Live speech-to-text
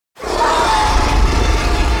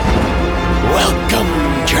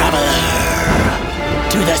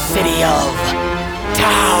city of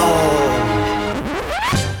town.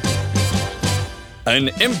 An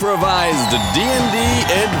improvised D&D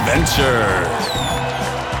adventure.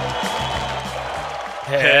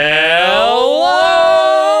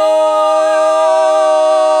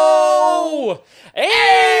 Hello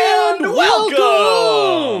and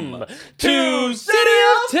welcome to City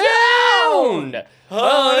of Town,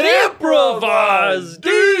 an improvised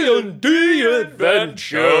D&D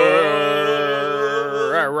adventure.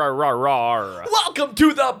 Welcome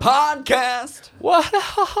to the podcast. What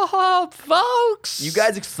up, folks? You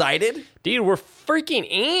guys excited? Dude, we're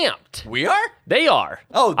freaking amped. We are? They are.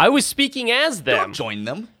 Oh. I was speaking as them. Don't join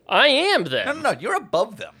them. I am them. No, you're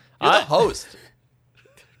above them. You're the host.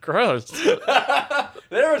 Gross.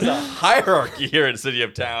 There is a hierarchy here in City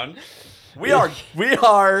of Town. We are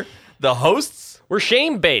the hosts. We're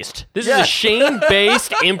shame-based. This is Yeah. a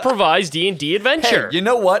shame-based improvised D&D adventure. Hey, you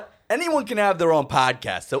know what? Anyone can have their own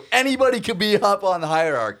podcast, so anybody could be up on the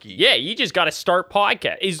hierarchy. Yeah, you just got to start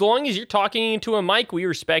podcast. As long as you're talking into a mic, we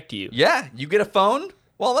respect you. Yeah, you get a phone.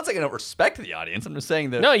 Well, I'm not saying I don't respect the audience. I'm just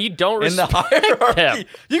saying that No, you don't in the respect hierarchy, them.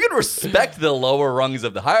 you can respect the lower rungs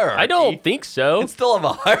of the hierarchy. I don't think so. and still have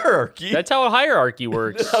a hierarchy. That's how a hierarchy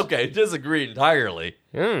works. Okay, disagree entirely.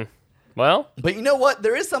 Well, But you know what?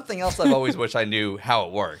 There is something else I've always wished I knew how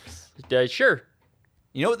it works. sure.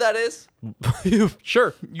 You know what that is?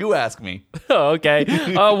 Sure. You ask me. Oh, okay.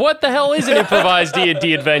 What the hell is an improvised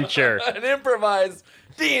D&D adventure? An improvised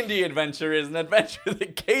D&D adventure is an adventure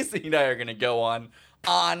that Casey and I are going to go on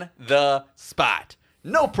the spot.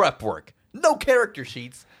 No prep work, no character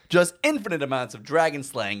sheets, just infinite amounts of dragon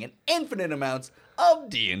slaying and infinite amounts of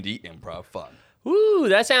D&D improv fun. Ooh,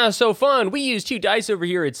 that sounds so fun. We use 2 dice over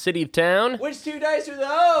here at City of Town. Which 2 dice are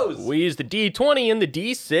those? We use the D20 and the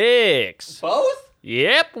D6. Both?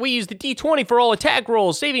 Yep, we use the D20 for all attack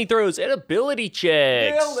rolls, saving throws, and ability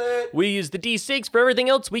checks. Nailed it. We use the D6 for everything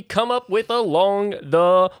else we come up with along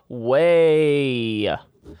the way.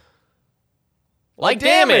 Like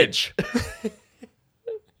damage.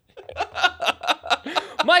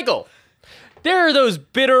 Michael, there are those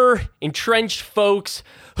bitter, entrenched folks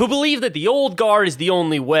who believe that the old guard is the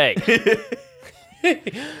only way.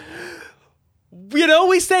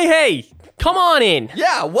 We say, hey, come on in.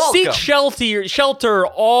 Yeah, welcome. Seek shelter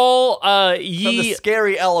all From the ye...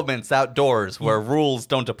 scary elements outdoors where rules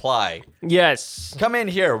don't apply. Yes. Come in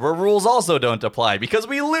here where rules also don't apply because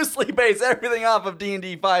we loosely base everything off of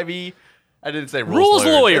D&D 5e. I didn't say rules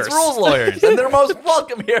lawyers. It's rules lawyers. And they're most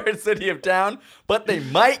welcome here in City of Town, but they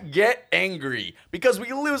might get angry because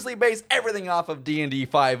we loosely base everything off of D&D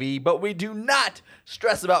 5e, but we do not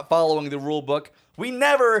stress about following the rule book. We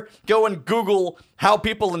never go and Google how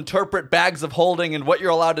people interpret bags of holding and what you're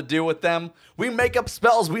allowed to do with them. We make up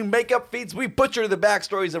spells, we make up feats, we butcher the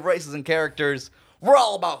backstories of races and characters. We're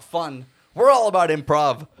all about fun. We're all about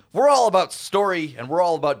improv. We're all about story, and we're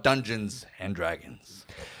all about Dungeons and Dragons.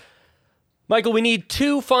 Michael, we need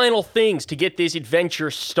 2 final things to get this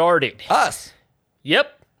adventure started. Us.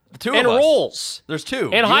 Yep. The 2 And of us. roles. There's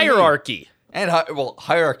 2. And You hierarchy. me. And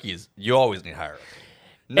hierarchies. You always need hierarchy.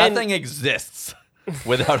 Nothing exists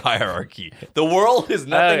without hierarchy. The world is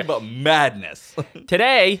nothing but madness.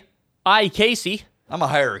 Today, I, Casey, I'm a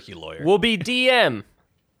hierarchy lawyer. will be DM.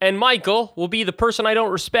 And Michael will be the person I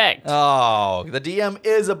don't respect. Oh, the DM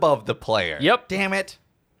is above the player. Yep. Damn it.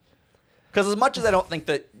 Because as much as I don't think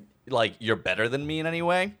that, you're better than me in any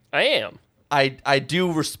way, I am. I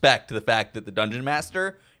do respect the fact that the Dungeon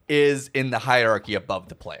Master is in the hierarchy above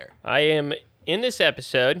the player. I am, in this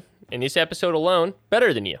episode alone,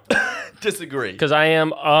 better than you. Disagree. Because I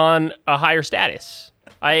am on a higher status.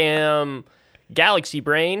 I am Galaxy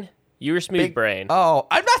Brain. You're Smooth Brain. Oh,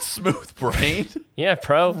 I'm not smooth brained. Yeah,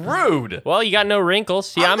 bro. Rude. Well, you got no wrinkles.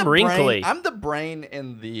 See, I'm the wrinkly. Brain, I'm the brain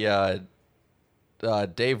in the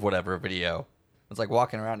Dave whatever video. It's like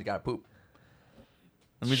walking around, you gotta poop.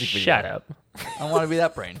 The music video. Shut up. I want to be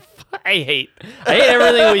that brain. I hate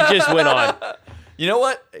everything we just went on. You know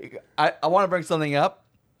what? I want to bring something up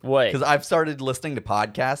What? because I've started listening to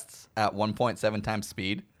podcasts at 1.7 times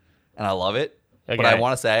speed, and I love it. But Okay. I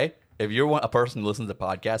want to say, if you're a person who listens to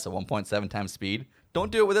podcasts at 1.7 times speed,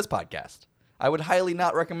 don't do it with this podcast. I would highly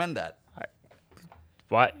not recommend that.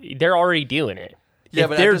 What? They're already doing it. Yeah, if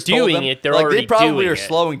but I they're just told doing them, it, they're like, already they probably doing are it.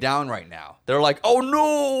 slowing down right now. They're like, oh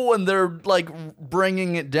no, and they're like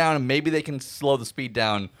bringing it down, and maybe they can slow the speed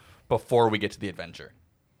down before we get to the adventure.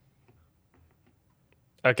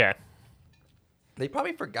 Okay. They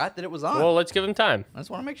probably forgot that it was on. Well, let's give them time. I just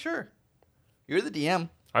want to make sure. You're the DM.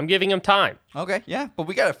 I'm giving them time. Okay, yeah, but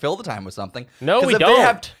we gotta fill the time with something. No, 'Cause we if don't. They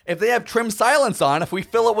have, if they have trim silence on, if we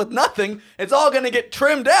fill it with nothing, it's all gonna get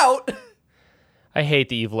trimmed out. I hate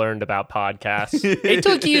that you've learned about podcasts. It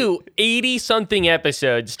took you 80-something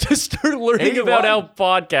episodes to start learning 81. about how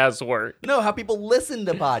podcasts work. No, how people listen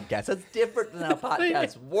to podcasts. That's different than how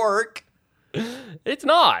podcasts work. It's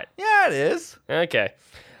not. Yeah, it is. Okay.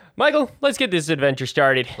 Michael, let's get this adventure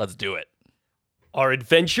started. Let's do it. Our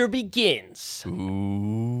adventure begins,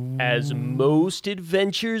 as most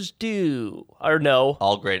adventures do. Or no,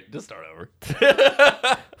 All great. Just start over.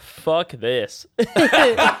 fuck this.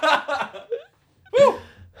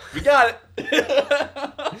 We got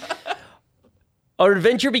it. Our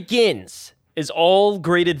adventure begins, as all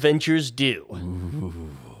great adventures do.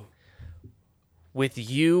 With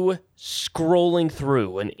you scrolling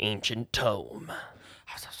through an ancient tome.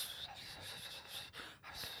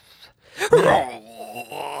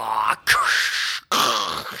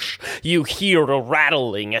 You hear a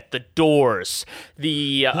rattling at the doors.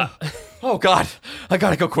 Oh, God. I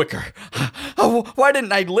gotta go quicker. Oh, why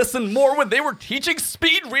didn't I listen more when they were teaching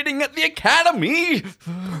speed reading at the academy?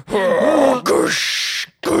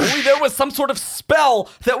 Only there was some sort of spell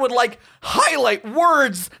that would, like, highlight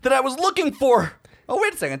words that I was looking for. Oh,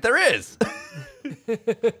 wait a second. There is.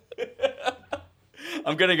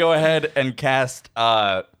 I'm gonna go ahead and cast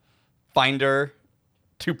Finder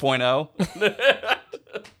 2.0.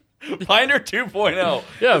 Finder 2.0.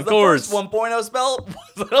 Yeah, of course. The first 1.0 spell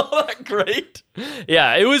wasn't all that great.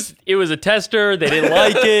 Yeah, it was a tester. They didn't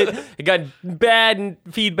like it. It got bad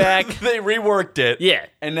feedback. They reworked it. Yeah.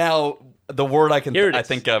 And now the word I is.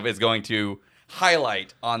 think of is going to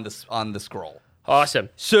highlight on the scroll. Awesome.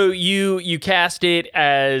 So you cast it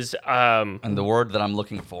as And the word that I'm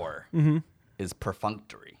looking for is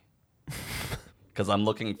perfunctory. Because I'm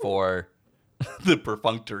looking for the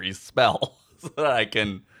perfunctory spell so that I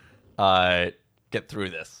can get through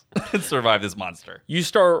this and survive this monster. you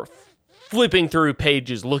start flipping through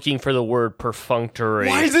pages looking for the word perfunctory.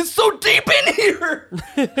 Why is it so deep in here?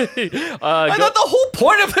 I thought the whole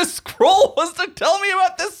point of this scroll was to tell me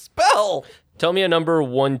about this spell. Tell me a number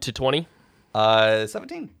 1 to 20.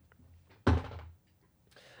 17.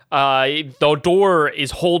 The door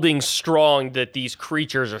is holding strong that these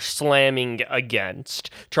creatures are slamming against,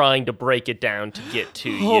 trying to break it down to get to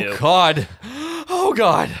you. Oh, God. Oh,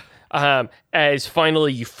 God. As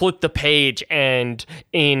finally you flip the page and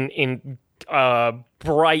in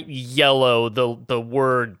bright yellow the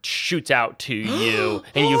word shoots out to you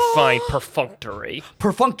and you find perfunctory.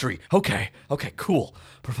 Perfunctory. Okay, cool.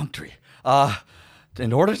 Perfunctory.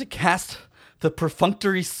 In order to cast the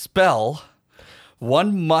perfunctory spell,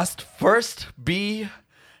 one must first be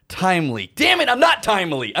timely. Damn it, I'm not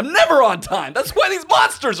timely. I'm never on time. That's why these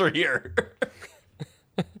monsters are here.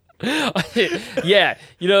 Yeah,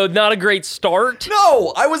 not a great start.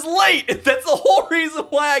 No, I was late. That's the whole reason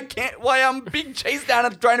why I'm being chased down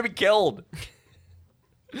and trying to be killed.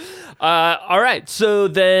 All right, so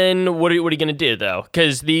then what are you gonna do though?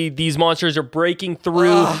 Because these monsters are breaking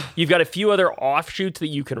through. You've got a few other offshoots that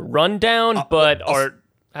you can run down, but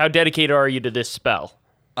how dedicated are you to this spell?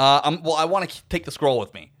 I want to take the scroll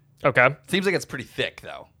with me. Okay. Seems like it's pretty thick,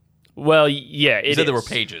 though. Well, yeah, it You said is. there were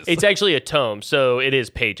pages. It's actually a tome, so it is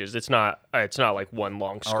pages. It's not like one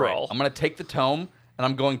long All right, scroll. I'm going to take the tome, and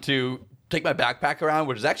I'm going to take my backpack around,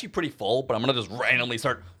 which is actually pretty full, but I'm going to just randomly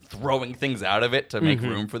start throwing things out of it to make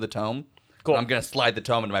room for the tome. Cool. I'm going to slide the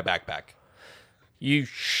tome into my backpack. You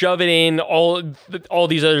shove it in, all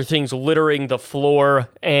these other things littering the floor,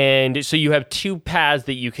 and so you have two paths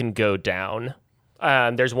that you can go down.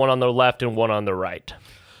 There's one on the left and one on the right.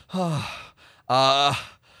 Oh,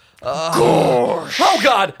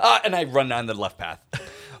 God! And I run down the left path.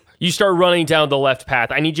 You start running down the left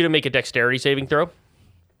path. I need you to make a dexterity saving throw.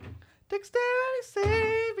 Dexterity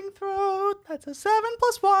saving throw. That's a 7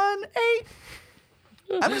 + 1, 8.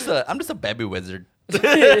 I'm just a baby wizard.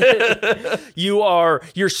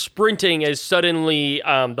 You're sprinting as suddenly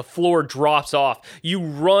the floor drops off. You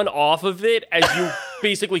run off of it as you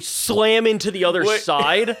basically slam into the other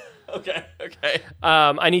side. Okay.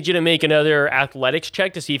 I need you to make another athletics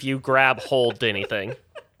check to see if you grab hold to anything.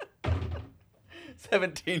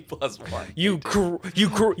 17 + 1. You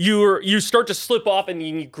start to slip off and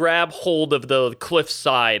you grab hold of the cliff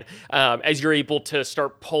side as you're able to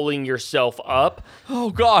start pulling yourself up. Oh,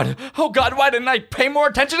 God, why didn't I pay more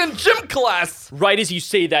attention in gym class? Right as you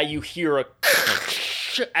say that, you hear a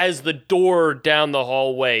as the door down the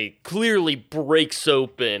hallway clearly breaks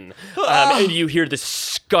open, and you hear the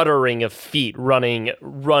scuttering of feet running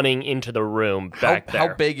into the room back there.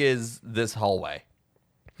 How big is this hallway?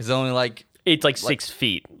 Is it only like... It's like 6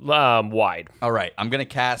 feet wide. All right, I'm going to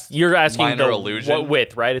cast You're asking Minor the Illusion.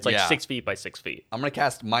 width, right? It's like Yeah. 6 feet by 6 feet. I'm going to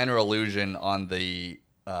cast Minor Illusion on the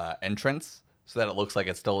entrance so that it looks like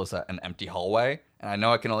it still is an empty hallway. And I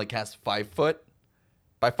know I can only cast 5 foot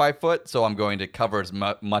by 5 foot, so I'm going to cover as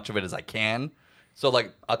much of it as I can. So,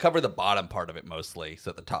 like, I'll cover the bottom part of it mostly,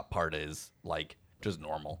 so the top part is, like, just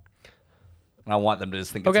normal. And I want them to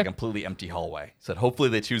just think it's a completely empty hallway. So hopefully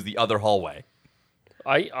they choose the other hallway.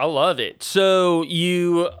 I love it. So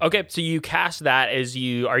you cast that as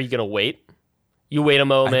you are you gonna wait? You wait a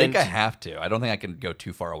moment. I think I have to. I don't think I can go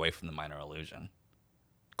too far away from the minor illusion.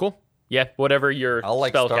 Cool. Yeah, whatever your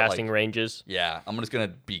spell casting range is. Yeah, I'm just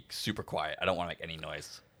gonna be super quiet. I don't want to make any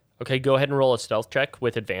noise. Okay, go ahead and roll a stealth check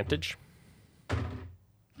with advantage.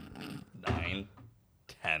 9,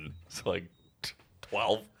 10, so like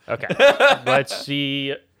 12. Okay, let's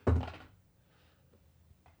see.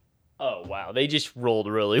 Oh, wow. They just rolled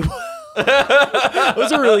really well. That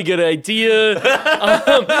was a really good idea.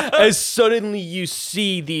 As suddenly you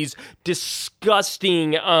see these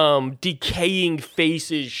disgusting, decaying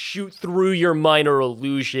faces shoot through your minor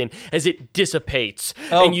illusion as it dissipates.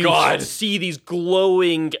 Oh, and you God. see these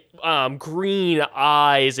glowing green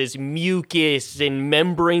eyes as mucus and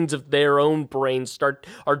membranes of their own brains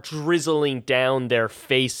are drizzling down their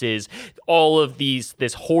faces. All of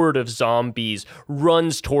this horde of zombies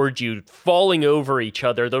runs towards you, falling over each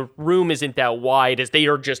other. The room isn't that wide as they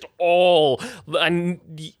are just all,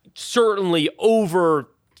 certainly over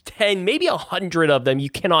 10, maybe 100 of them. You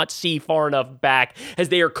cannot see far enough back as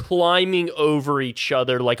they are climbing over each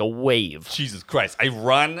other like a wave. Jesus Christ. I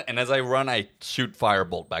run, and as I run, I shoot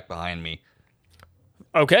firebolt back behind me.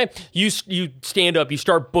 Okay, you stand up, you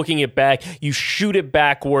start booking it back, you shoot it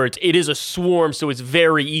backwards. It is a swarm, so it's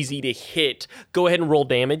very easy to hit. Go ahead and roll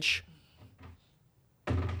damage.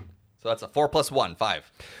 So that's a 4 + 1,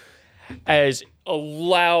 5. As a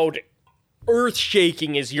loud earth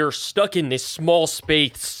shaking as you're stuck in this small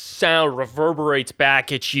space, sound reverberates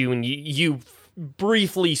back at you, and you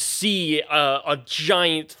briefly see a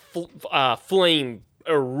giant flame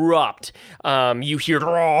erupt. You hear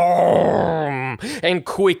and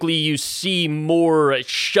quickly you see more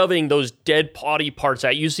shoving those dead body parts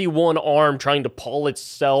out. You see one arm trying to pull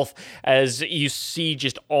itself as you see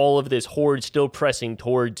just all of this horde still pressing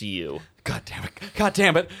towards you. God damn it. God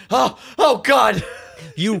damn it. Oh God.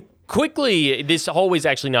 You quickly, this hallway's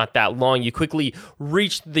actually not that long. You quickly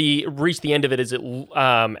reach the end of it as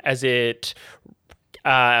it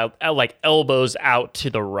like elbows out to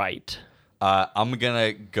the right. I'm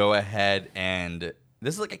gonna go ahead and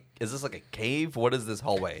is this like a cave? What is this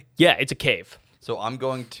hallway? Yeah, it's a cave. So I'm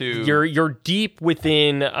going to. You're deep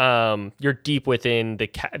within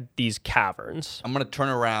these caverns. I'm gonna turn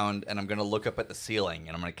around and I'm gonna look up at the ceiling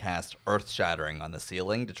and I'm gonna cast Earth Shattering on the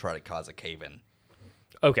ceiling to try to cause a cave in.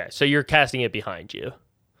 Okay, so you're casting it behind you.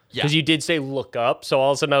 Yeah. Because you did say look up, so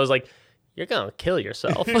all of a sudden I was like, you're gonna kill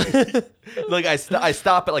yourself. Like I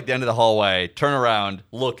stop at like the end of the hallway, turn around,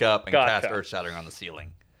 look up, and Gotcha. cast Earth Shattering on the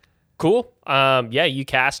ceiling. Cool. Yeah, you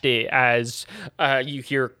cast it as you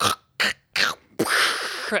hear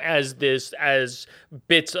as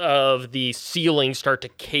bits of the ceiling start to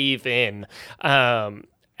cave in, and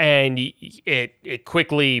it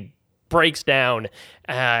quickly breaks down,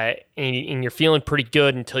 and you're feeling pretty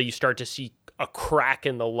good until you start to see a crack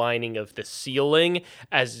in the lining of the ceiling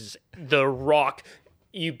as the rock.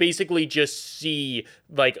 You basically just see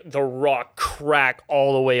like the rock crack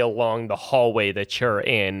all the way along the hallway that you're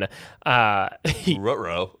in.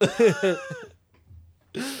 Ruh-roh.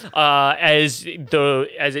 As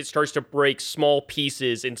it starts to break small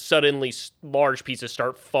pieces and suddenly large pieces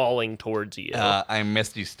start falling towards you. I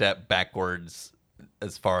Misty Step backwards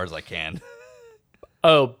as far as I can.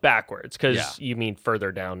 Oh, backwards, because Yeah. you mean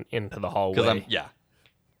further down into the hallway. Because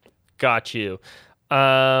Got you.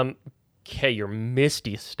 Okay, you're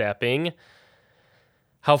Misty stepping.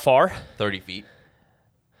 How far? 30 feet.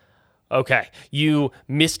 Okay, you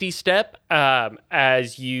Misty step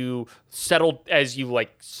as you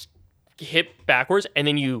hit backwards, and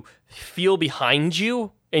then you feel behind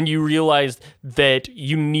you, and you realize that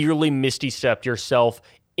you nearly Misty stepped yourself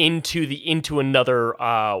into another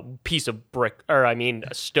piece of brick,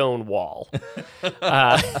 a stone wall.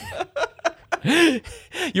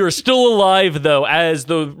 You're still alive, though, as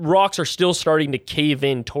the rocks are still starting to cave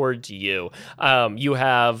in towards you. You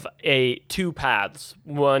have two paths,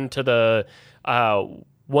 one to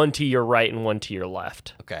your right and one to your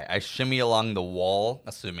left. Okay, I shimmy along the wall,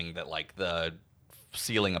 assuming that like the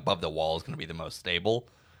ceiling above the wall is going to be the most stable,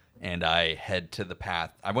 and I head to the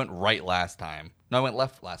path. I went right last time. No, I went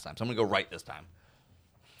left last time, so I'm going to go right this time.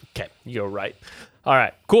 Okay, you go right. All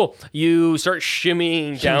right, cool. You start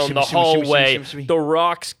shimmying down shimmy, the shimmy, hallway. shimmy, shimmy. The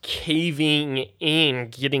rocks caving in,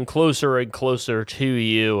 getting closer and closer to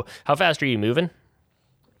you. How fast are you moving?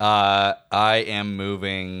 I am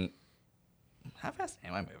moving. How fast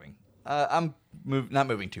am I moving? Not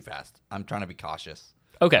moving too fast. I'm trying to be cautious.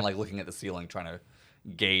 Okay. I'm like looking at the ceiling, trying to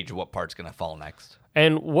gauge what part's gonna fall next.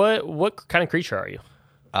 And what kind of creature are you?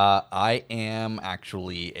 I am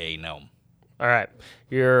actually a gnome. All right.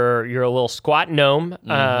 You're a little squat gnome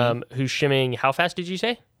who's shimming. How fast did you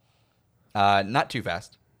say? Not too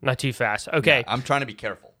fast. Not too fast. Okay. Yeah, I'm trying to be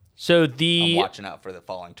careful. So I'm watching out for the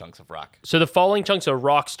falling chunks of rock. So the falling chunks of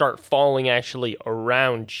rock start falling actually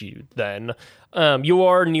around you then. You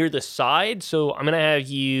are near the side, so I'm going to have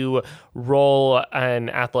you roll an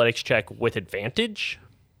athletics check with advantage.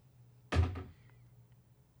 Good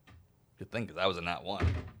thing, because I was a nat 1.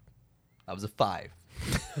 I was a 5.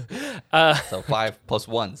 So 5 plus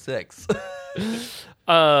 1, 6.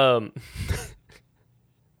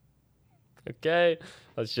 Okay,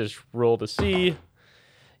 let's just roll to see.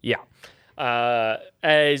 Yeah.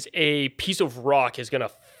 As a piece of rock is going to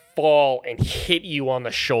fall and hit you on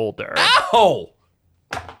the shoulder, Ow!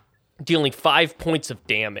 dealing 5 points of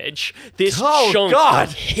damage. This Oh, chunk God.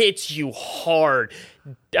 hits you hard,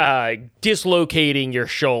 dislocating your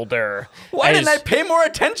shoulder. Why didn't I pay more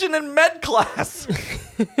attention in med class?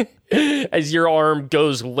 As your arm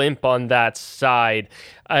goes limp on that side.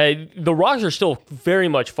 The rocks are still very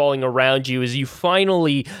much falling around you as you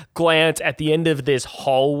finally glance at the end of this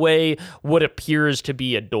hallway, what appears to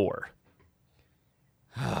be a door.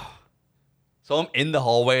 So I'm in the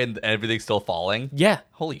hallway and everything's still falling? Yeah.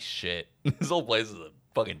 Holy shit. This whole place is a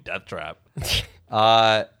fucking death trap.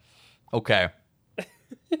 Okay.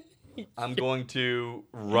 I'm going to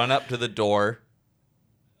run up to the door.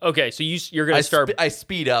 Okay, so you're going to start... I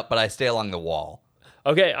speed up, but I stay along the wall.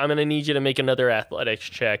 Okay, I'm going to need you to make another athletics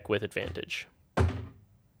check with advantage.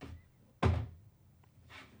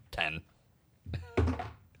 10.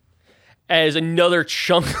 As another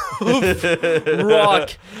chunk of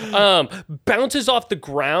rock bounces off the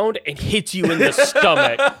ground and hits you in the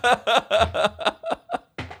stomach.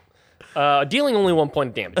 Dealing only 1 point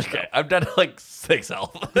of damage. Okay, I've done like 6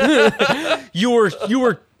 health. You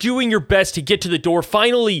were doing your best to get to the door.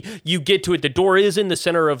 Finally, you get to it. The door is in the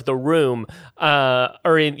center of the room, in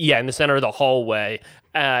the center of the hallway.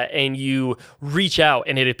 And you reach out,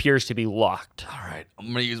 and it appears to be locked. All right, I'm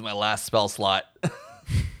going to use my last spell slot.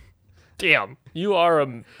 Damn, you are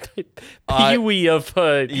a peewee of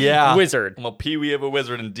a wizard. I'm a peewee of a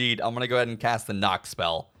wizard indeed. I'm going to go ahead and cast the knock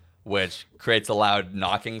spell, which creates a loud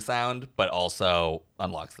knocking sound, but also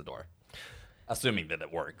unlocks the door. Assuming that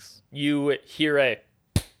it works. You hear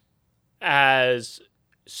as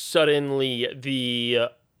suddenly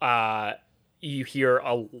you hear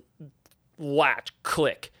a latch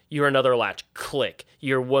click. You hear another latch click. You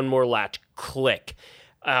hear one more latch click.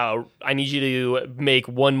 I need you to make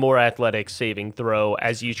one more athletics saving throw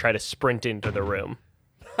as you try to sprint into the room.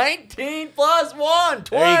 19 plus 1,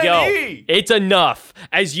 20! There you go. It's enough.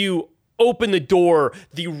 As you open the door,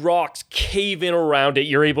 the rocks cave in around it.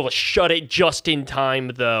 You're able to shut it just in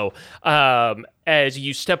time, though. As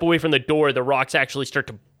you step away from the door, the rocks actually start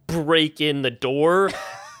to break in the door,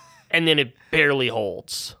 and then it barely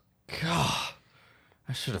holds. God,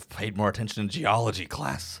 I should have paid more attention in geology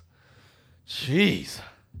class. Jeez.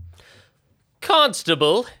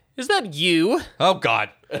 Constable, is that you? Oh,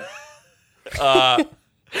 God.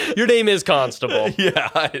 Your name is Constable. Yeah.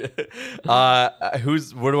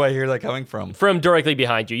 Where do I hear that coming from? From directly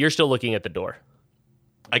behind you. You're still looking at the door.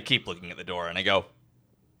 I keep looking at the door and I go,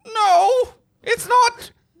 no, it's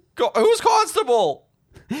not. Who's Constable?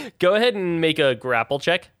 Go ahead and make a grapple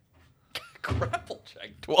check. Grapple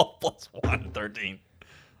check. 12 plus 1, 13.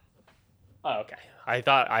 Oh, okay. I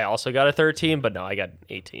thought I also got a 13, but no, I got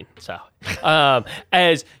 18. So,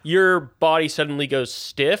 as your body suddenly goes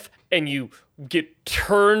stiff and you get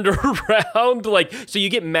turned around, so you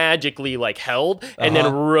get magically held and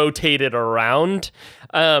then rotated around.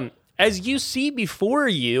 As you see before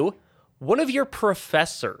you, one of your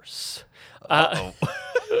professors,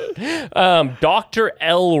 Dr.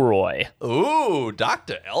 Elroy. Ooh,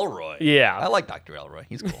 Dr. Elroy. Yeah. I like Dr. Elroy.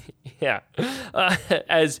 He's cool. Yeah.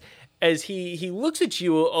 As he looks at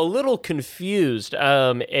you a little confused,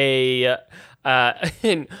 an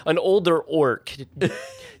older orc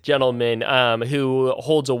gentleman who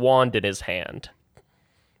holds a wand in his hand.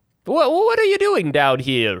 What are you doing down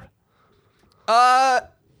here?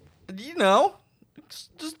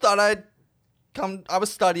 Just thought I'd come. I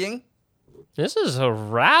was studying. This is a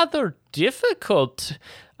rather difficult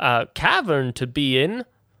cavern to be in.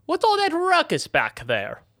 What's all that ruckus back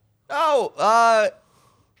there? Oh,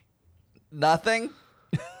 nothing.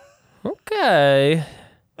 Okay.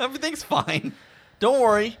 Everything's fine. Don't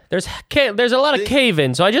worry. There's a lot of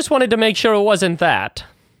cave-in, so I just wanted to make sure it wasn't that.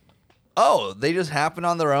 Oh, they just happen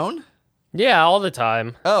on their own? Yeah, all the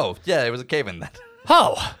time. Oh, yeah, it was a cave-in then.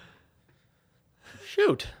 Oh,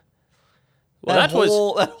 shoot. Well, that was.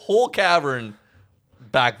 that whole cavern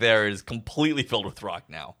back there is completely filled with rock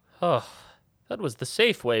now. Oh, that was the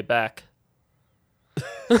safe way back.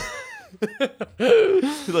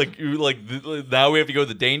 like now we have to go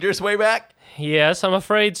the dangerous way back? Yes, I'm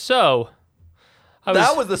afraid so.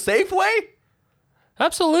 That was the safe way?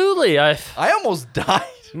 Absolutely. I almost died.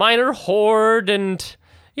 Minor horde and,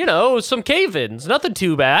 some cave-ins. Nothing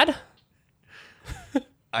too bad.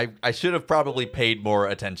 I should have probably paid more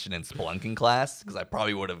attention in spelunking class, because I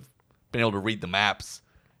probably would have been able to read the maps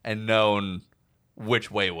and known which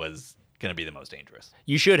way was going to be the most dangerous.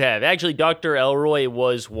 You should have. Actually, Dr. Elroy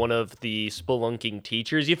was one of the spelunking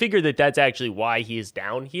teachers. You figure that that's actually why he is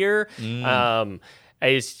down here. He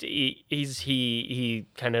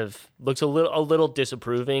kind of looks a little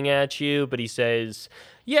disapproving at you, but he says,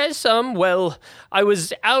 "Yes, well, I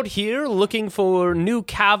was out here looking for new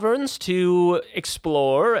caverns to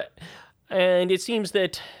explore, and it seems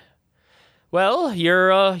that, well, you're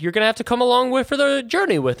gonna have to come along for the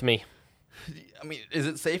journey with me." I mean, is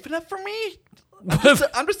it safe enough for me?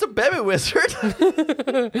 I'm just a baby wizard.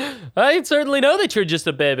 I certainly know that you're just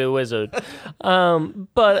a baby wizard,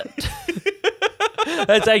 but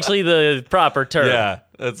that's actually the proper term. Yeah,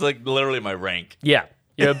 that's like literally my rank. Yeah,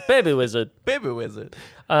 you're a baby wizard. Baby wizard.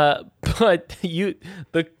 But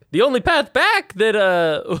the only path back that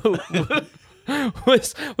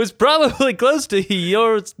was probably close to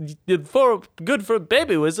yours for good for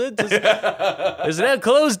baby wizards is now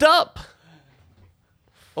closed up.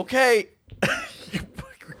 Okay.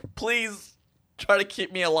 Please try to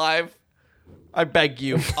keep me alive. I beg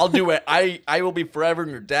you. I'll do it. I will be forever in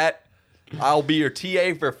your debt. I'll be your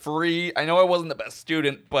TA for free. I know I wasn't the best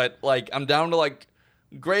student, but I'm down to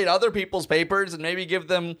grade other people's papers and maybe give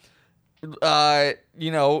them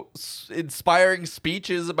inspiring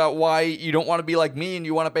speeches about why you don't want to be like me and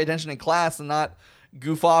you want to pay attention in class and not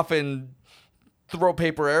goof off and throw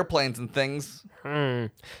paper airplanes and things.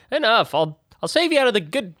 Enough. I'll save you out of the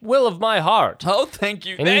goodwill of my heart. Oh, thank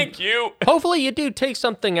you. And Thank you. Hopefully you do take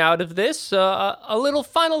something out of this, a little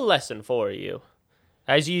final lesson for you,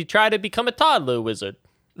 as you try to become a toddler wizard.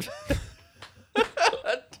 A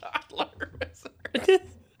toddler wizard.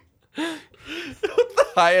 What's the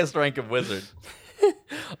highest rank of wizard?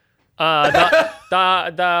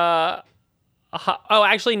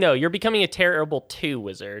 Actually, no. You're becoming a terrible 2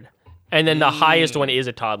 wizard. And then the highest one is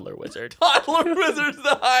a toddler wizard. Toddler wizard's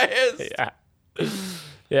the highest. Yeah.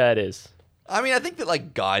 Yeah, it is. I mean, I think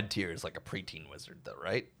that God tier is a preteen wizard, though,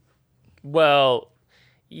 right? Well,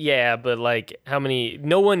 yeah, but how many?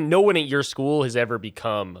 No one at your school has ever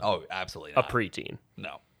become Oh, absolutely a not. preteen.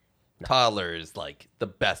 No. Toddler is the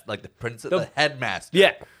best, the princess, the headmaster.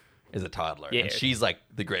 Yeah, is a toddler, Yeah. and she's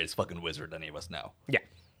the greatest fucking wizard any of us know. yeah.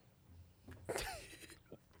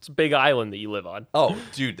 It's a big island that you live on. Oh,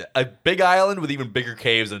 dude, a big island with even bigger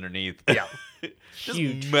caves underneath. Yeah, Just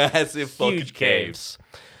Huge. massive fucking huge caves.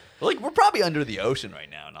 We're probably under the ocean right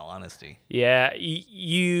now, in all honesty. Yeah,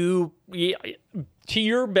 you to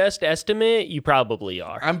your best estimate, you probably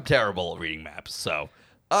are. I'm terrible at reading maps, so,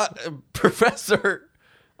 Professor,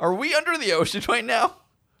 are we under the ocean right now?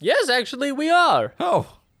 Yes, actually, we are.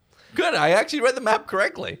 Oh, good. I actually read the map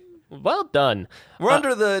correctly. Well done. We're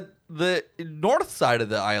under the north side of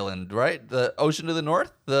the island, right? The ocean to the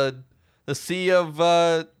north, the sea of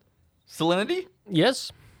salinity.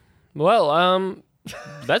 Yes. Well,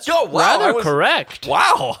 that's Oh, wow, rather correct.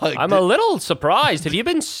 Wow, I'm a little surprised. Have you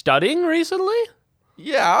been studying recently?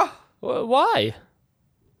 yeah, Why?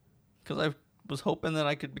 because I was hoping that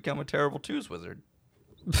I could become a terrible twos wizard.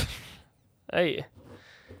 Hey,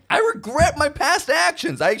 I regret my past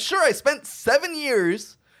actions. I spent 7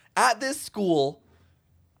 years at this school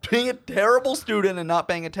being a terrible student and not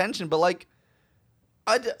paying attention, but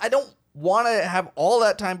I don't want to have all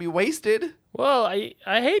that time be wasted. well, I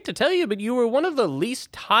hate to tell you, but you were one of the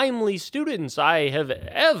least timely students I have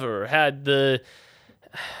ever had the...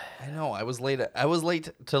 I know, I was late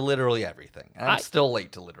to literally everything. And I'm I- still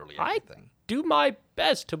late to literally everything. do my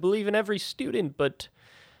best to believe in every student, but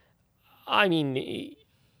I mean,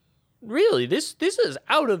 really, this is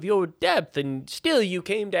out of your depth, and still you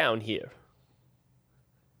came down here.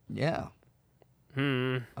 Yeah.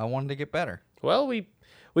 I wanted to get better. Well, we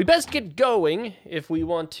best get going if we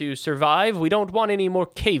want to survive. We don't want any more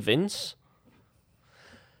cave-ins.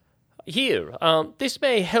 Here, this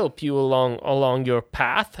may help you along your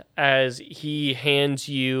path, as he hands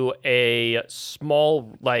you a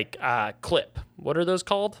small, clip. What are those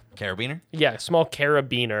called? Carabiner? Yeah, small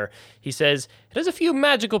carabiner. He says, it has a few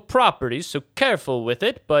magical properties, so careful with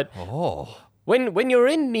it, but Oh. when you're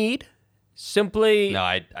in need, simply... No,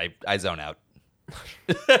 I zone out.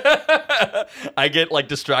 I get like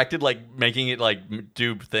distracted, like making it like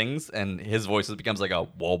do things, and his voice becomes like a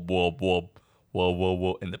whoop whoop whoop whoa whoa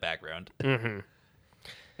whoa in the background. Mm-hmm.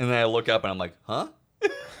 And then I look up and I'm like, huh?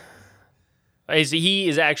 As he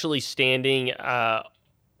is actually standing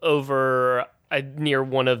over near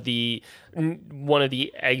one of the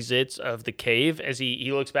exits of the cave. As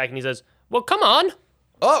he looks back and he says, "Well, come on."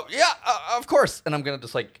 Oh yeah, of course. And I'm gonna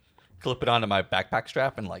just like clip it onto my backpack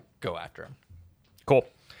strap and like go after him. Cool.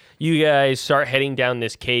 You guys start heading down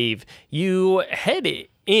this cave. You head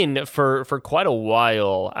in for quite a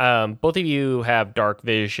while. Both of you have dark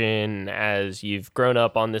vision as you've grown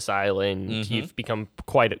up on this island. Mm-hmm. You've become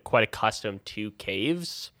quite accustomed to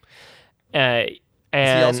caves. And is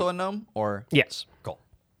he also a gnome, or? Yes. Cool.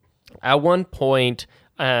 At one point,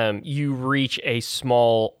 you reach a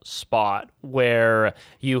small spot where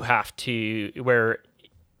you have to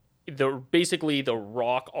basically the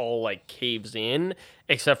rock all like caves in,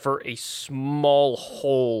 except for a small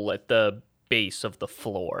hole at the base of the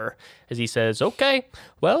floor. As he says, "Okay,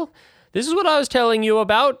 well, this is what I was telling you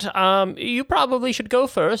about. You probably should go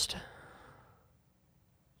first."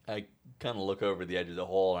 I kind of look over the edge of the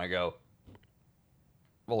hole and I go,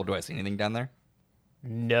 "Well, do I see anything down there?"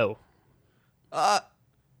 No.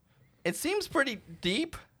 It seems pretty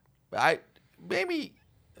deep. I've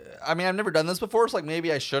never done this before, so like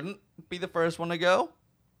maybe I shouldn't be the first one to go.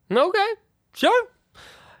 Okay, sure.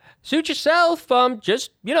 Suit yourself.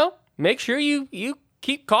 Just make sure you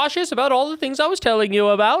keep cautious about all the things I was telling you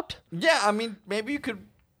about. Yeah, I mean, maybe you could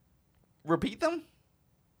repeat them.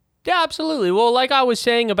 Yeah, absolutely. Well, like I was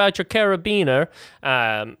saying about your carabiner,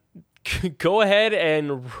 go ahead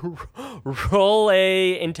and roll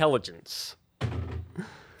a intelligence.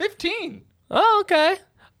 15. Oh, okay.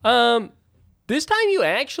 This time you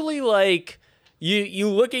actually you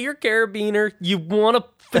look at your carabiner, you want to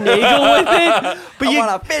finagle with it, but I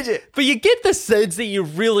want to fidget. But you get the sense that you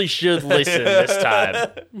really should listen this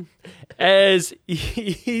time. As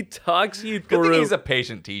he talks you through. Good thing he's a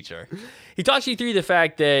patient teacher. He talks you through the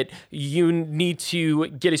fact that you need to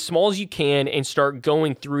get as small as you can and start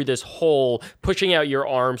going through this hole, pushing out your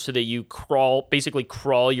arms so that you basically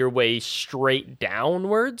crawl your way straight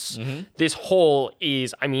downwards. Mm-hmm. This hole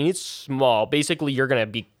is, it's small. Basically, you're going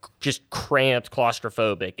to be just cramped,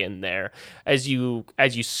 claustrophobic in there as you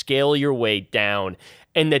scale your way down.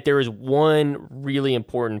 And that there is one really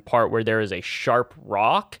important part where there is a sharp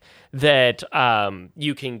rock that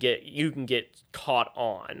you can get caught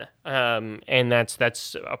on, and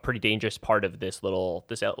that's a pretty dangerous part of this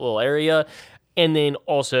little area. And then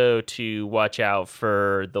also to watch out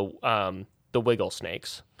for the wiggle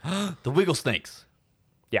snakes. The wiggle snakes.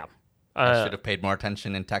 Yeah, I should have paid more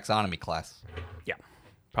attention in taxonomy class. Yeah,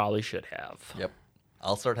 probably should have. Yep.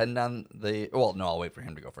 I'll start heading down I'll wait for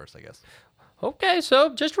him to go first, I guess. Okay,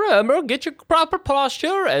 so just remember, get your proper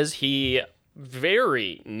posture as he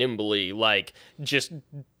very nimbly, just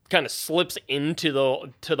kind of slips into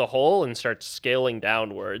the hole and starts scaling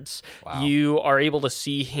downwards. Wow. You are able to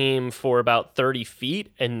see him for about 30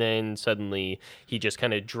 feet, and then suddenly he just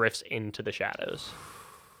kind of drifts into the shadows.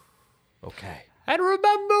 Okay. And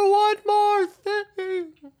remember one more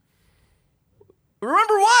thing.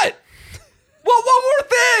 Remember what? Well, one more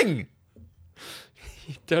thing!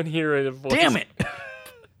 You don't hear a voice. Damn it!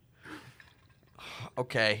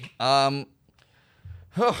 Okay.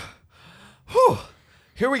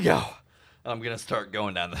 Here we go. I'm gonna start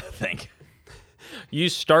going down the thing. You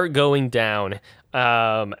start going down.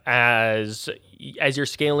 As you're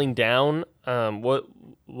scaling down, what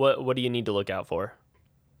do you need to look out for?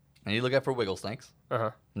 I need to look out for wiggle snakes.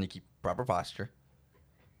 Uh-huh. I need to keep proper posture.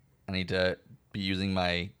 I need to be using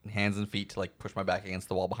my hands and feet to push my back against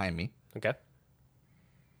the wall behind me. Okay.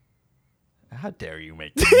 How dare you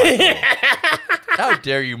make me? How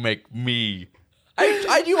dare you make me?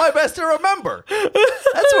 I do my best to remember.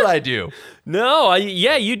 That's what I do. No,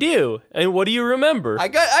 you do. And what do you remember? I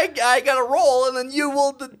got a roll, and then you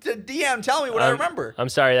will the DM tell me what I remember. I'm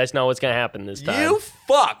sorry, that's not what's gonna happen this time. You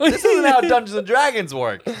fuck. This isn't how Dungeons and Dragons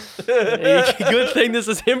work. Good thing this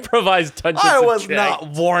is improvised Dungeons I and was Dragons.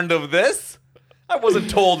 not warned of this. I wasn't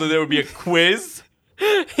told that there would be a quiz.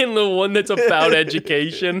 In the one that's about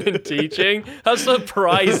education and teaching. How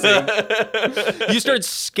surprising. You start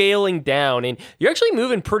scaling down, and you're actually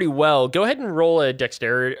moving pretty well. Go ahead and roll a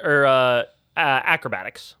dexterity or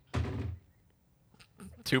acrobatics.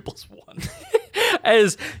 2 plus 1.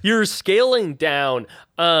 As you're scaling down,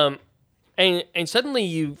 and suddenly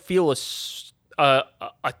you feel a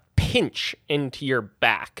pinch into your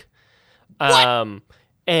back.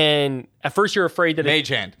 And at first you're afraid that Mage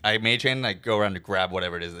hand. I mage hand and I go around to grab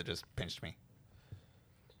whatever it is that just pinched me.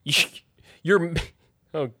 your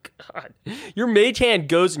your mage hand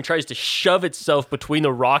goes and tries to shove itself between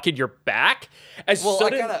the rock and your back. I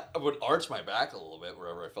would arch my back a little bit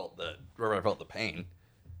wherever I felt the pain.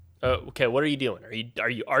 Okay, what are you doing? Are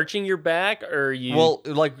you arching your back, or are you? Well,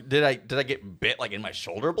 like, did I get bit like in my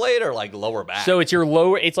shoulder blade or like lower back? So it's your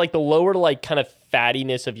lower. It's like the lower, like kind of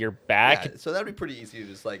fattiness of your back. Yeah, so that'd be pretty easy to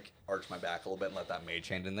just like arch my back a little bit and let that mage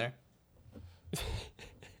hand in there.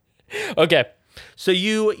 Okay, so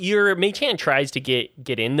your mage hand tries to get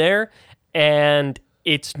in there, and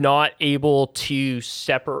it's not able to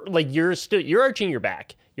separate. Like you're arching your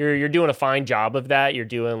back. You're doing a fine job of that. You're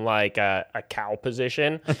doing like a cow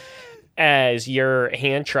position as your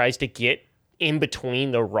hand tries to get in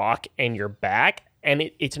between the rock and your back, and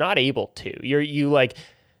it's not able to. You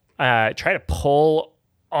try to pull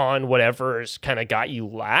on whatever's kind of got you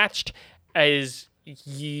latched as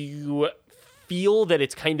you feel that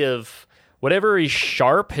it's kind of whatever is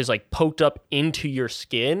sharp has like poked up into your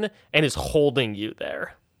skin and is holding you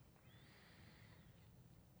there.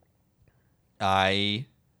 I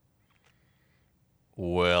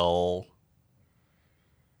will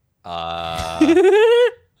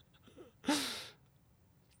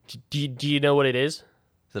do you know what it is?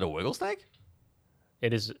 Is it a wiggle snake?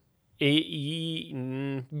 It is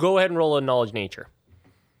go ahead and roll a knowledge nature.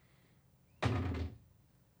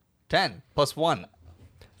 10 plus 1.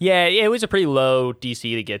 Yeah, it was a pretty low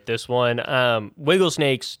DC to get this one. Wiggle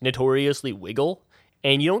snakes notoriously wiggle,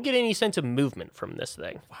 and you don't get any sense of movement from this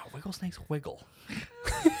thing. Wow, wiggle snakes wiggle.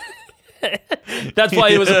 That's why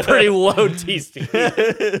it was a pretty low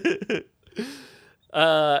DC.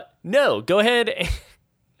 No, go ahead.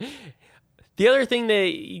 The other thing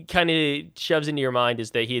that kind of shoves into your mind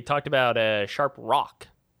is that he had talked about a sharp rock.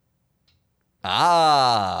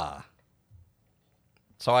 Ah.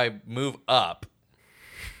 So I move up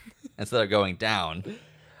instead of going down.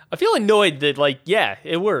 I feel annoyed that, like, yeah,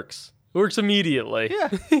 it works. It works immediately. Yeah.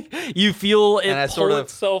 You feel it And I pull sort of-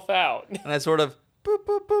 itself out. And I sort of boop,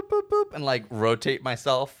 boop, boop, boop, boop, and like rotate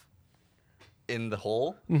myself in the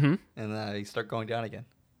hole. Mm-hmm. And then I start going down again.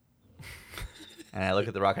 And I look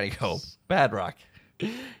at the rock and I go, bad rock.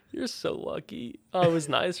 You're so lucky. Oh, it was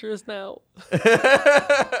nice for us now.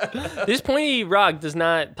 This pointy rock does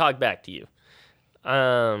not talk back to you.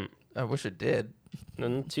 I wish it did.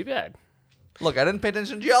 Too bad. Look, I didn't pay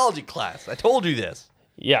attention to geology class. I told you this.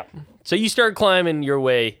 Yeah. So you start climbing your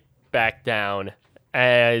way back down.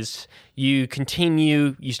 As you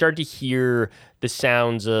continue, you start to hear the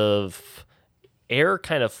sounds of air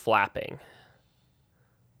kind of flapping.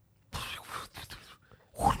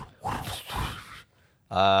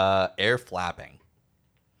 Air flapping.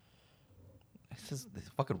 This is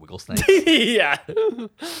fucking wiggle snake. Yeah.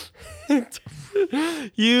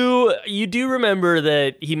 You do remember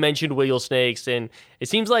that he mentioned wiggle snakes, and it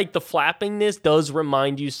seems like the flappingness does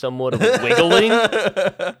remind you somewhat of wiggling.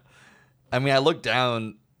 I mean, I look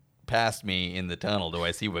down past me in the tunnel. Do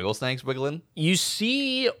I see wiggle snakes wiggling? You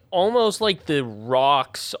see almost like the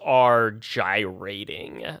rocks are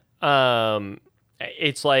gyrating.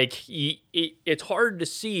 It's like it's hard to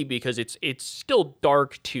see because it's still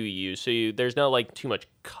dark to you, so there's not like too much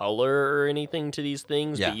color or anything to these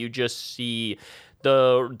things. Yeah. But you just see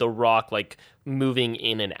the rock like moving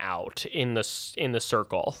in and out in the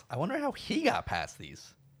circle. I wonder how he got past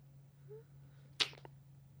these.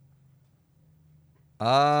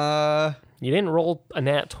 You didn't roll a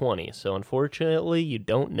nat 20, so unfortunately you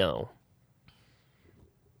don't know.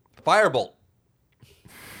 Firebolt.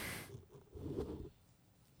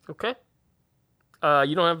 Okay.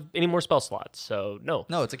 You don't have any more spell slots, so no.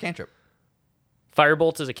 No, it's a cantrip.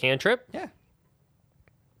 Firebolt is a cantrip. Yeah.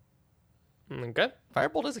 Okay.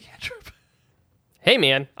 Firebolt is a cantrip. Hey,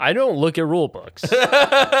 man, I don't look at rule books.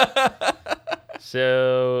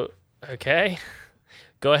 So, okay.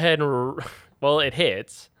 Go ahead and... Well, it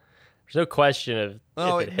hits. There's no question of if it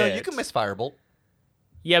no, hits. you can miss firebolt.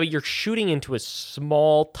 Yeah, but you're shooting into a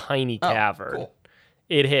small, tiny cavern. Cool.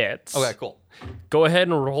 It hits. Okay, cool. Go ahead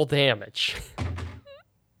and roll damage.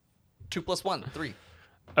 2 plus 1, 3.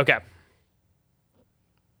 Okay.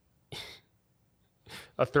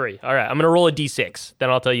 A 3. All right, I'm going to roll a d6.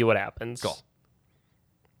 Then I'll tell you what happens. Cool.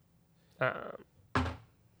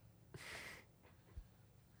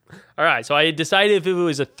 All right, so I had decided if it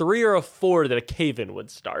was a 3 or a 4 that a cave-in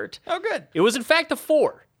would start. Oh, good. It was, in fact, a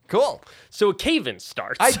 4. Cool. So a cave-in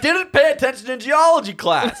starts. I didn't pay attention in geology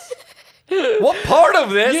class. What part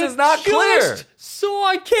of this You is not clear? just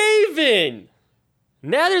saw a cave-in.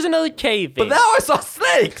 Now there's another cave-in. But now I saw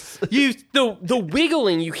snakes. The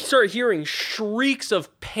wiggling, you start hearing shrieks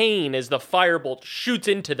of pain as the firebolt shoots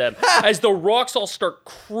into them, as the rocks all start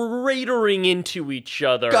cratering into each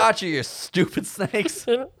other. Gotcha, you stupid snakes.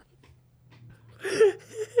 The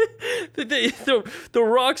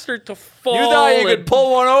rocks start to fall. You thought you could and-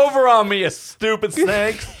 pull one over on me, you stupid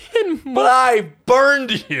snakes. But I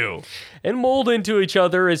burned you. and mold into each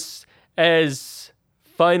other as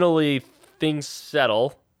finally things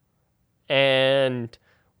settle, and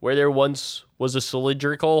where there once was a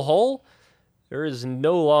cylindrical hole, there is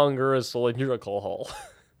no longer a cylindrical hole.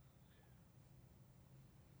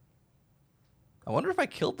 I wonder if I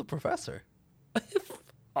killed the professor.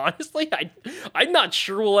 Honestly, I'm not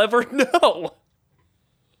sure we'll ever know.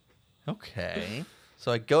 Okay.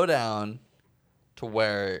 So I go down to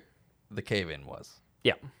where the cave-in was.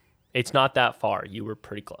 Yeah, it's not that far. You were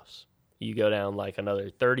pretty close. You go down like another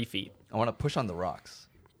 30 feet. I want to push on the rocks.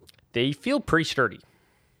 They feel pretty sturdy.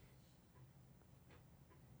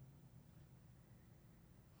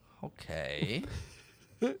 Okay.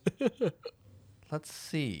 Let's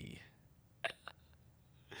see.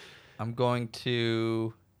 I'm going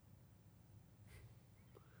to...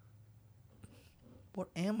 What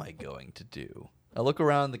am I going to do? I look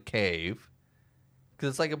around the cave. Because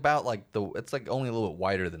it's like about like it's like only a little bit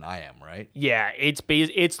wider than I am, right? Yeah, it's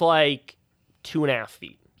like 2.5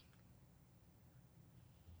 feet.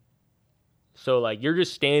 So like you're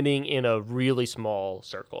just standing in a really small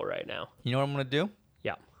circle right now. You know what I'm going to do?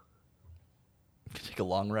 Yeah. Take a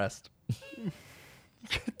long rest.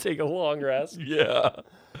 Take a long rest. Yeah.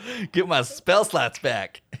 Get my spell slots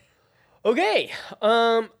back. Okay.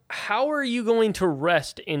 How are you going to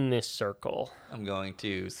rest in this circle? I'm going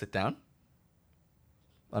to sit down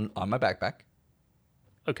on my backpack,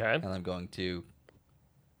 Okay. and I'm going to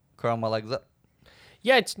curl my legs up.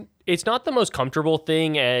 Yeah, it's not the most comfortable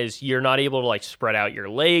thing, as you're not able to like spread out your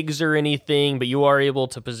legs or anything, but you are able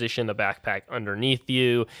to position the backpack underneath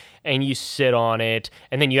you, and you sit on it,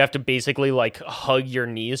 and then you have to basically like hug your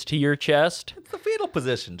knees to your chest. It's the fetal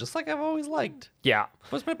position, just like I've always liked. Yeah. I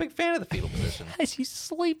was a big fan of the fetal position. As you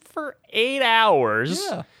sleep for 8 hours,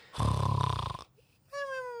 Yeah.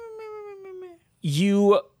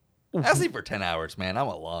 you I sleep for 10 hours, man. I'm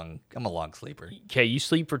a long sleeper. okay, you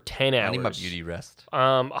sleep for 10 hours. I need my beauty rest.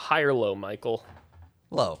 High or low, Michael?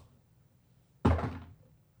 Low.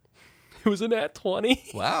 It was a nat 20.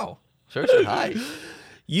 Wow. Sure should high.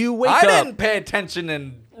 You wake I up didn't pay attention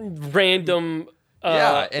in random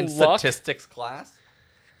in luck. statistics class.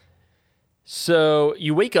 So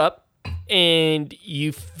you wake up and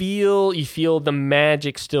you feel the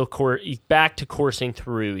magic still back to coursing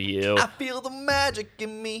through you. I feel the magic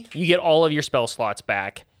in me. You get all of your spell slots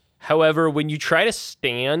back. However, when you try to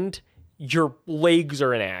stand, your legs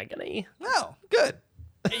are in agony. Oh, good.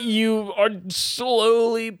 You are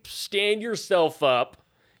slowly stand yourself up.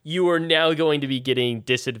 You are now going to be getting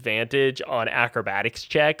disadvantage on acrobatics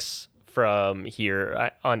checks from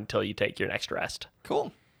here until you take your next rest.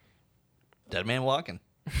 Cool. Dead man walking.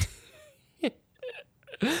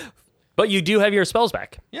 But you do have your spells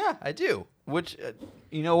back. Yeah, I do. Which,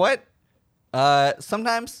 you know what?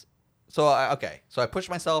 Sometimes. So I push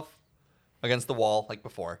myself against the wall like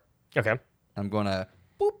before. Okay. I'm gonna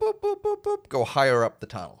boop boop boop boop boop go higher up the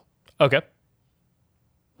tunnel. Okay.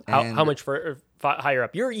 And How much higher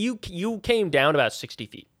up? You came down about 60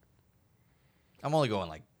 feet. I'm only going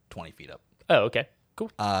like 20 feet up. Oh, okay.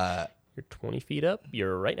 Cool. You're You're 20 feet up.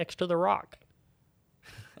 You're right next to the rock.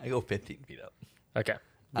 I go 15 feet up. Okay.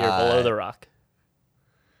 You're below the rock.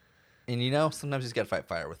 And you know, sometimes you just gotta fight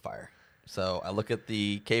fire with fire. So I look at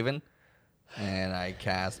the cave-in, and I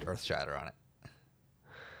cast Earth Shatter on it.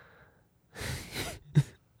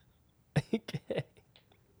 Okay.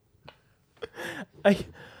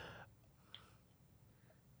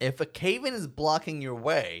 If a cave-in is blocking your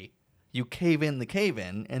way, you cave in the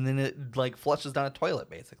cave-in, and then it like flushes down a toilet,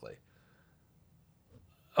 basically.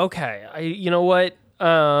 Okay. You know what?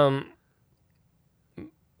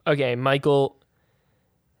 Okay, Michael.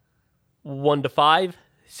 1 to 5,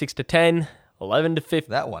 6 to 10, 11 to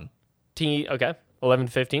 15. That one. Okay, 11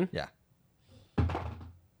 to 15. Yeah.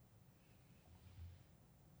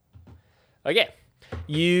 Okay,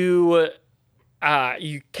 you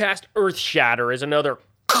cast Earth Shatter as another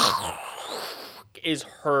is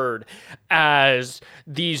heard as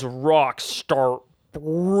these rocks start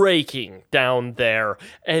breaking down there,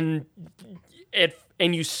 and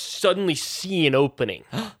and you suddenly see an opening.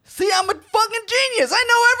 See, I'm a fucking genius. I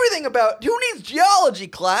know everything about. Who needs geology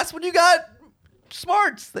class when you got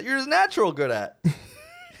smarts that you're just natural good at?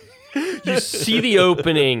 You see the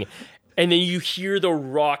opening, and then you hear the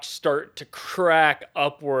rocks start to crack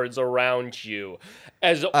upwards around you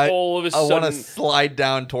as all of a I sudden... want to slide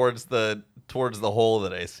down towards the hole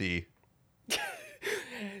that I see.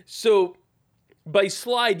 So, by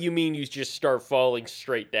slide, you mean you just start falling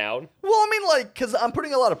straight down? Well, I mean, like, because I'm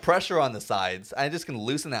putting a lot of pressure on the sides. I just can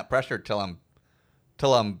loosen that pressure till I'm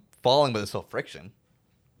falling, but there's still friction.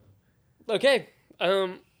 Okay.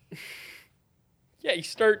 Yeah, you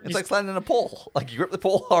start... It's like sliding in a pole. Like, you grip the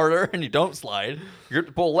pole harder and you don't slide. You grip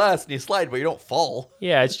the pole less and you slide, but you don't fall.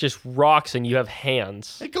 Yeah, it's just rocks and you have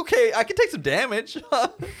hands. Like, okay, I can take some damage.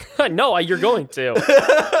 No, you're going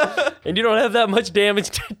to. And you don't have that much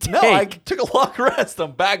damage to take. No, I took a long rest.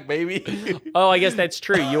 I'm back, baby. Oh, I guess that's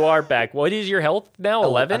true. You are back. What is your health now?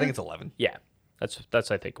 11? I think it's 11. Yeah.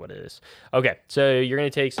 That's I think what it is. Okay, so you're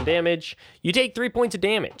going to take some damage. You take 3 points of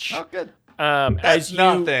damage. Oh, good. As you,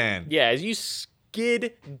 nothing. Yeah, as you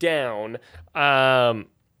skid down,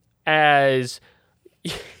 as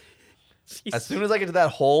soon as I get to that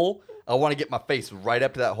hole, I want to get my face right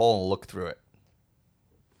up to that hole and look through it.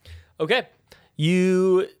 Okay,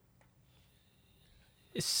 you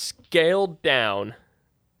scaled down,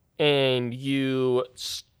 and you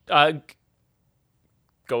go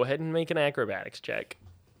ahead and make an acrobatics check.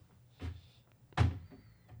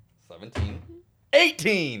 17.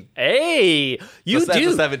 18. Hey, you That's do.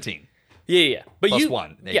 a 17. Yeah. But Plus you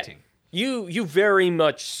 1, 18. Yeah, you very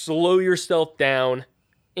much slow yourself down,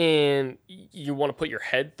 and you want to put your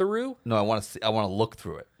head through. No, I want to look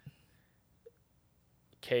through it.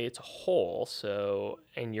 Okay, it's a hole, so,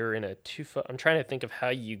 and you're in a 2 foot. I'm trying to think of how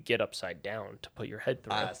you get upside down to put your head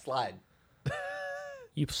through. Slide.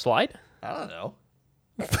 You slide? I don't know.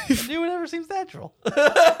 Do whatever seems natural.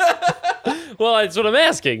 Well, that's what I'm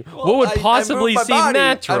asking. Well, what would possibly seem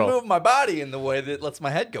natural? I move my body in the way that lets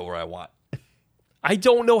my head go where I want. I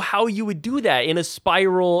don't know how you would do that in a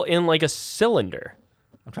spiral in like a cylinder.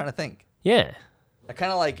 I'm trying to think. Yeah. I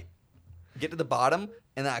kind of like get to the bottom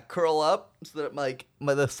and then I curl up so that like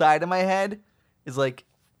the side of my head is like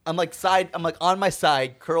I'm like on my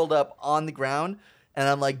side curled up on the ground and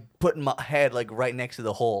I'm like putting my head like right next to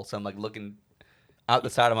the hole, so I'm like looking out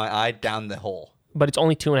the side of my eye down the hole. But it's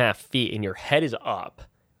only 2.5 feet and your head is up.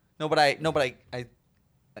 But I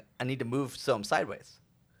need to move so I'm sideways.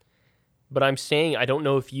 But I'm saying I don't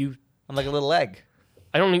know if you... I'm like a little egg.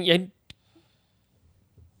 I don't...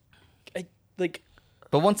 I like...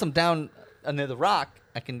 But once I'm down near the rock,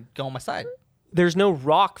 I can go on my side. There's no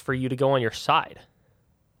rock for you to go on your side.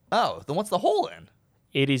 Oh, then what's the hole in?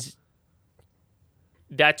 It is...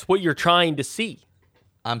 That's what you're trying to see.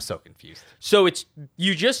 I'm so confused. So it's...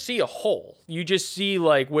 You just see a hole. You just see,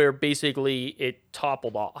 like, where basically it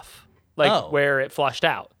toppled off. Like, where it flushed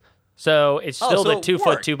out. So it's still the 2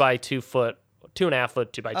 foot, 2 by 2 foot, 2.5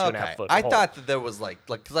 foot, 2 by 2.5 foot. I hole. thought that there was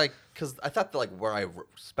because I thought that like where I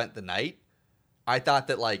spent the night, I thought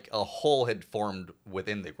that like a hole had formed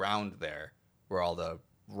within the ground there where all the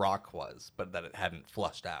rock was, but that it hadn't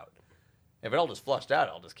flushed out. If it all just flushed out,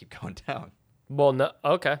 I'll just keep going down. Well, no.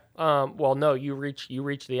 Okay. Well, no. You reach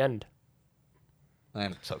the end.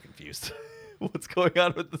 I'm so confused. What's going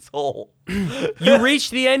on with this hole? You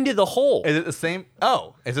reach the end of the hole. Is it the same?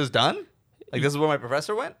 Oh, is this done? Like this is where my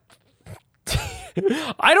professor went?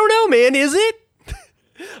 I don't know, man. Is it?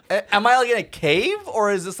 Am I like in a cave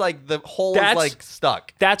or is this like the hole is like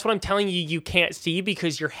stuck? That's what I'm telling you. You can't see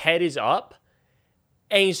because your head is up.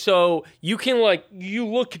 And so you can you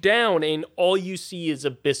look down and all you see is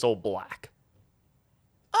abyssal black.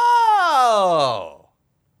 Oh,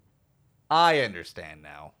 I understand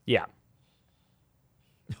now. Yeah.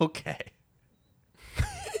 Okay.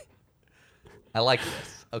 I like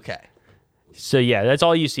this. Okay. So yeah, that's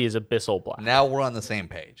all you see is abyssal black. Now we're on the same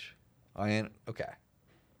page. Okay.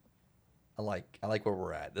 I like where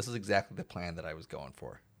we're at. This is exactly the plan that I was going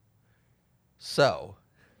for. So,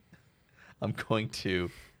 I'm going to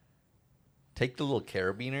take the little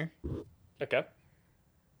carabiner Okay.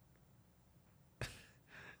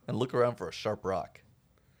 and look around for a sharp rock.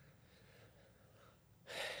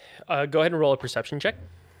 Go ahead and roll a perception check.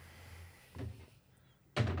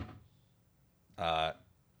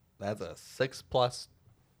 That's a 6 plus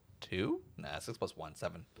 2? Nah, 6 plus 1,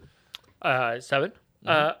 7. 7.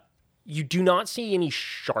 Mm-hmm. You do not see any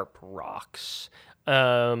sharp rocks.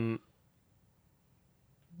 Yeah,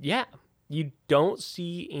 you don't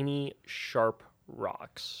see any sharp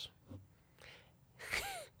rocks.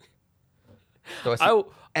 Do I see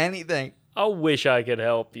anything? I wish I could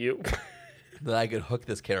help you. that I could hook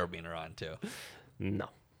this carabiner onto. No.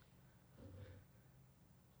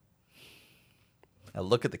 I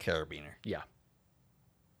look at the carabiner. Yeah.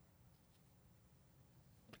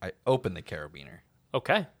 I open the carabiner.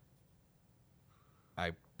 Okay.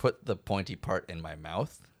 I put the pointy part in my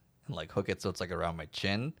mouth and like hook it so it's like around my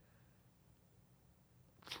chin.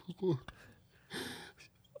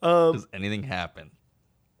 Does anything happen?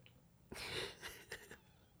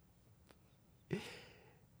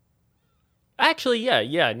 Actually,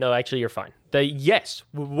 yeah. No, actually, you're fine. Yes.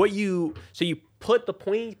 So you put the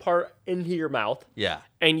pointy part into your mouth. Yeah.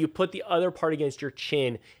 And you put the other part against your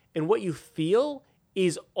chin, and what you feel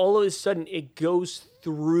is all of a sudden it goes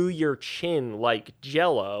through your chin like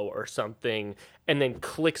Jello or something, and then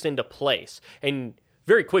clicks into place. And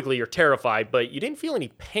very quickly you're terrified, but you didn't feel any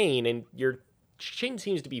pain, and your chin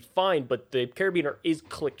seems to be fine, but the carabiner is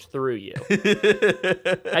clicked through you.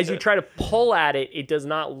 As you try to pull at it, it does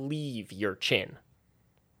not leave your chin.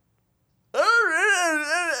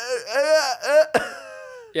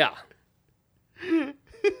 Yeah.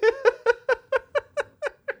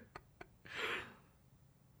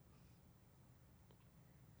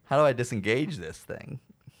 How do I disengage this thing?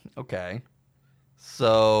 Okay.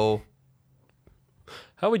 So,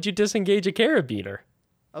 How would you disengage a carabiner?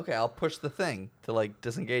 okay, I'll push the thing to like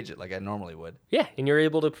disengage it like I normally would. Yeah, and you're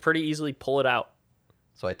able to pretty easily pull it out.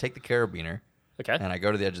 So I take the carabiner Okay. and I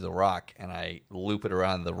go to the edge of the rock and I loop it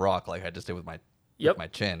around the rock like I just did with my Yep. with my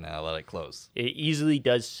chin, and I let it close. It easily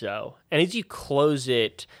does so. And as you close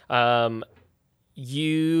it,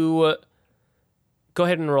 you go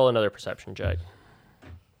ahead and roll another perception check.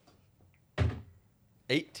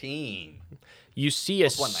 18. You see a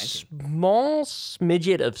Plus 1, 19. small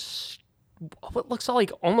smidget of what looks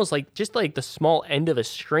like almost like just like the small end of a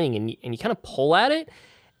string, and you kind of pull at it,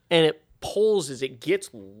 and it pulls as it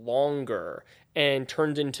gets longer and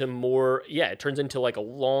turns into more. Yeah, it turns into like a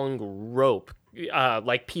long rope,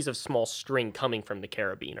 like piece of small string coming from the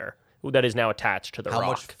carabiner that is now attached to the How rock.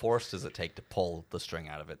 much force does it take to pull the string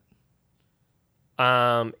out of it?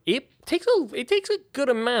 It takes a good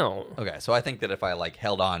amount. Okay, so I think that if I like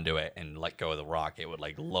held on to it and let go of the rock, it would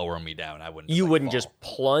like lower me down. I wouldn't. You like, wouldn't fall. just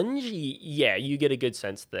plunge. Yeah, you get a good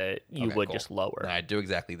sense that you Okay, would cool. just lower. And I do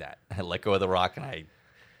exactly that. I let go of the rock and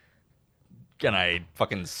I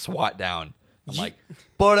fucking swat down. I'm like,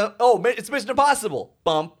 but it's Mission Impossible.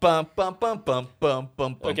 Bump, bump, bump, bump, bump, bump,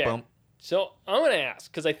 bump, Okay. bump. So I'm gonna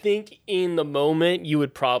ask because I think in the moment you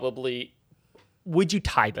would probably would you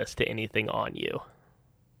tie this to anything on you?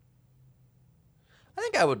 I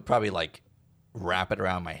think I would probably like wrap it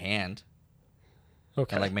around my hand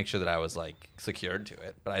Okay. and like make sure that I was like secured to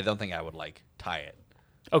it, but I don't think I would like tie it.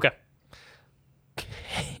 Okay.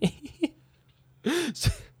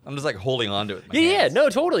 I'm just like holding on to it. With my Yeah, hands. no,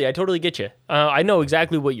 totally. I totally get you. I know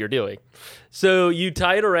exactly what you're doing. So you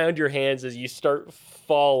tie it around your hands as you start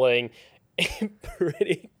falling, and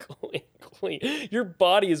pretty quickly, your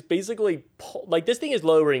body is basically like this thing is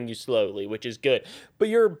lowering you slowly, which is good. But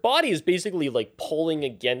your body is basically like pulling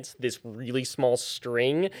against this really small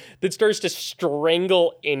string that starts to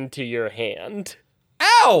strangle into your hand.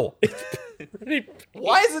 Ow!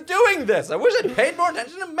 Why is it doing this? I wish I'd paid more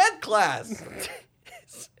attention in med class.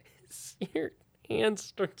 Your hand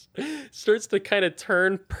starts to kind of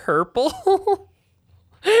turn purple.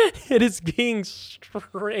 It is being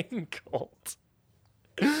strangled.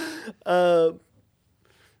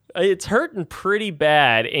 It's hurting pretty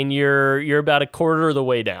bad, and you're about a quarter of the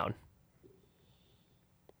way down.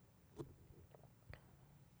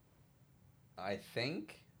 I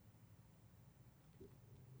think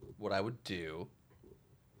what I would do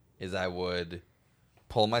is I would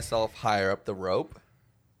pull myself higher up the rope,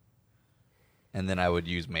 and then I would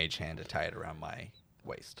use Mage Hand to tie it around my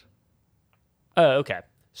waist. Oh, okay.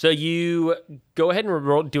 So you go ahead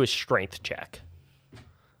and do a strength check.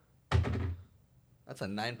 That's a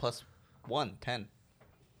 9 plus 1, 10.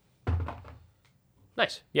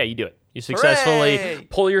 Nice. Yeah, you do it. You successfully Hooray!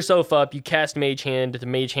 pull yourself up. You cast Mage Hand. The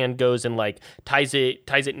Mage Hand goes and like ties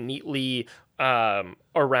it neatly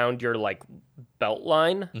around your like belt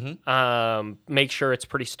line. Make sure it's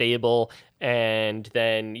pretty stable, and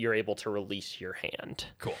then you're able to release your hand.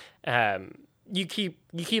 Cool. You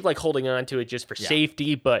keep like holding on to it just for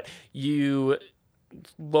safety, but you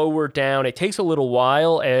lower down. It takes a little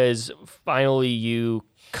while as finally you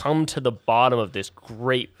come to the bottom of this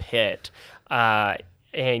great pit,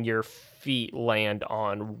 and your feet land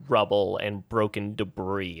on rubble and broken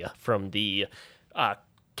debris from the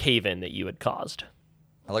cave-in that you had caused.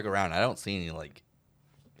 I look around. I don't see any like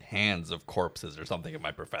hands of corpses or something of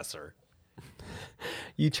my professor.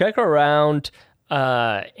 You check around,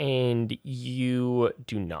 and you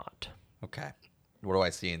do not. Okay. What do I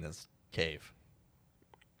see in this cave?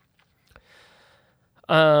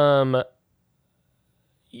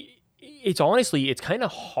 It's kind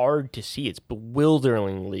of hard to see. It's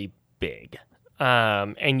bewilderingly big.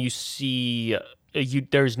 And you see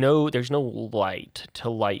there's no light to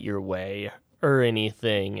light your way or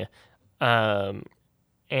anything. And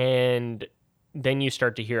then you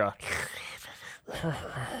start to hear a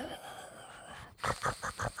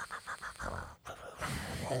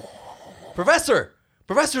Professor!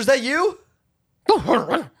 Professor, is that you?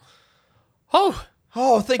 Oh,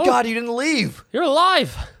 Oh, thank God you didn't leave. you're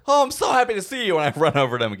alive. Oh, I'm so happy to see you. And I run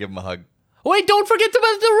over to him and give him a hug. Wait, don't forget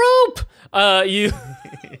about the rope. You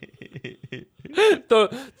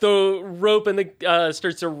the rope and the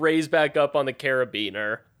starts to raise back up on the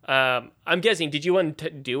carabiner. I'm guessing, did you want to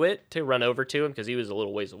do it to run over to him because he was a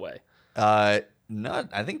little ways away? No,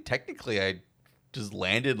 I think technically I just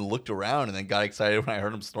landed and looked around and then got excited when I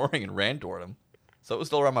heard him snoring and ran toward him. So it was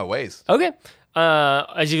still around my waist. Okay.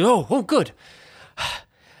 As you oh good.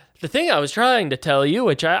 The thing I was trying to tell you,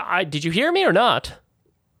 which I did you hear me or not?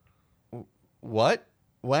 What?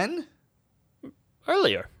 When?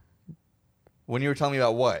 Earlier, When you were telling me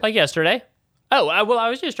about what? like yesterday. Oh, I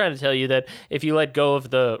was just trying to tell you that if you let go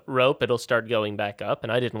of the rope, it'll start going back up,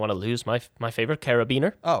 and I didn't want to lose my favorite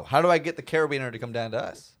carabiner. Oh, how do I get the carabiner to come down to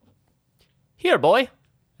us? Here, boy.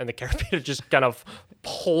 And the carabiner just kind of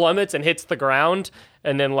plummets and hits the ground,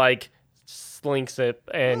 and then like slinks it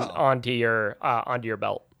and onto your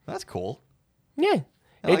belt. That's cool. Yeah,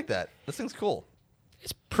 I like that. This thing's cool.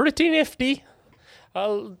 it's pretty nifty.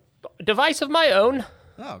 A device of my own.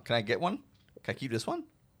 Oh, can I get one? Can I keep this one?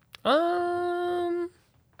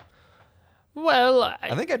 Well,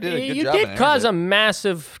 I think I did a good you job did and cause earned a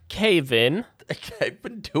massive cave-in. I've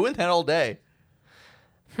been doing that all day.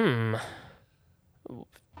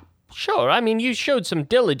 Sure, I mean, you showed some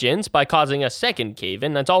diligence by causing a second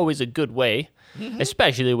cave-in. That's always a good way,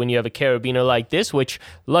 especially when you have a carabiner like this, which,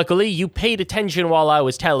 luckily, you paid attention while I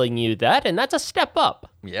was telling you that, and that's a step up.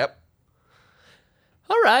 Yep.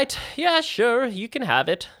 All right, yeah, sure, you can have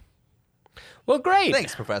it. Well, great.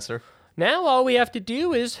 Thanks, Professor. Now all we have to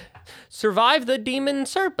do is survive the demon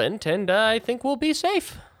serpent, and I think we'll be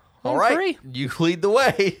safe. All I'm right. free. You lead the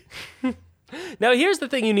way. Now, here's the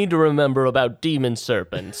thing you need to remember about demon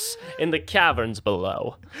serpents in the caverns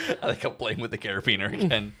below. I think I'm playing with the carabiner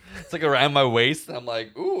again. It's like around my waist, and I'm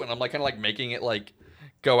like, ooh, and I'm like kind of like making it like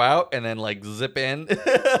go out and then like zip in.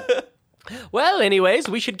 Well, anyways,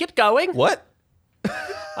 we should get going. What?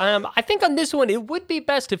 I think on this one, it would be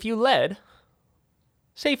best if you led.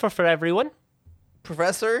 Safer for everyone.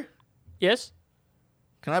 Professor, Yes?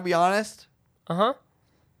 can I be honest? Uh-huh.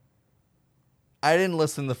 I didn't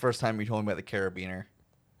listen the first time you told me about the carabiner.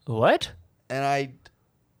 What? And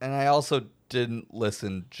I also didn't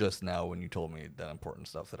listen just now when you told me that important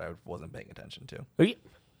stuff that I wasn't paying attention to.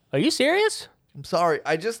 Are you serious? I'm sorry.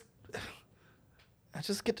 I just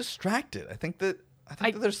get distracted. I think that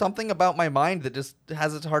there's something about my mind that just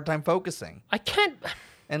has a hard time focusing. I can't...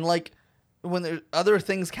 And like when there other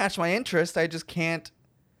things catch my interest, I can't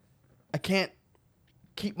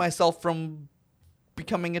keep myself from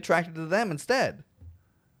becoming attracted to them instead.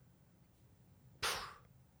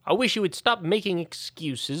 I wish you would stop making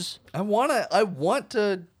excuses. I want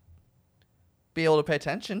to be able to pay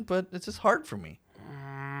attention, but it's just hard for me.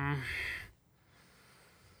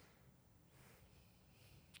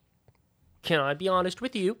 Can I be honest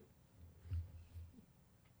with you?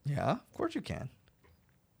 Yeah, of course you can.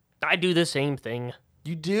 I do the same thing.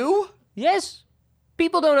 You do? Yes.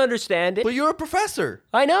 People don't understand it. But you're a professor.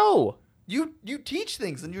 I know. You teach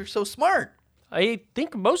things and you're so smart. I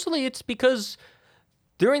think mostly it's because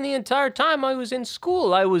during the entire time I was in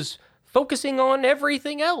school, I was focusing on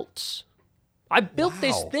everything else. I built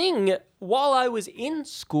this Wow. thing while I was in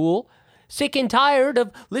school, sick and tired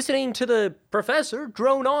of listening to the professor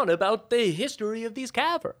drone on about the history of these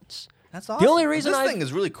caverns. That's awesome. only reason this I've- thing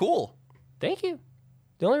is really cool. Thank you.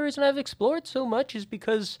 The only reason I've explored so much is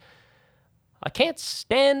because I can't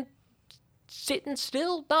stand sitting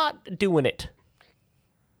still not doing it.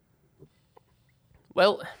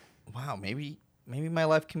 Well, Wow, maybe my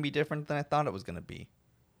life can be different than I thought it was going to be.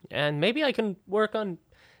 and maybe I can work on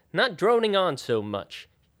not droning on so much.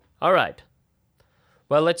 All right.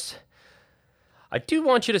 Well, I do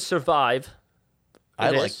want you to survive.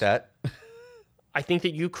 I this. like that. I think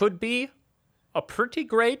that you could be a pretty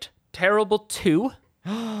great Terrible 2.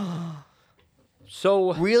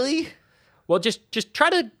 So, Really? well, just try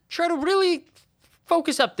to really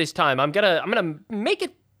focus up this time. I'm gonna make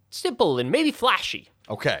it simple and maybe flashy.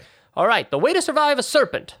 Okay. All right, the way to survive a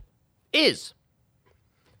serpent is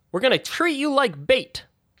we're gonna treat you like bait.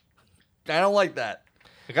 don't like that.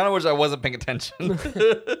 I kind of wish I wasn't paying attention.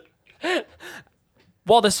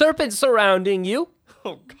 While the serpent's surrounding you,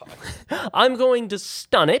 Oh, God. I'm going to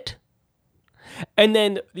stun it. And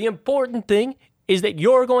then the important thing is that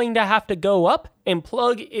you're going to have to go up and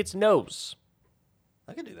plug its nose.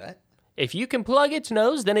 I can do that. If you can plug its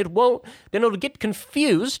nose, then it'll get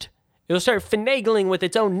confused. It'll start finagling with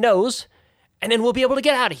its own nose, and then we'll be able to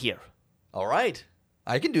get out of here. All right.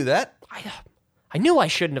 I can do that. I knew I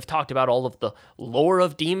shouldn't have talked about all of the lore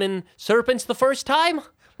of demon serpents the first time.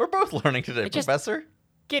 We're both learning today, just- Professor.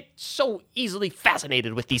 Get so easily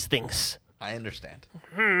fascinated with these things. I understand.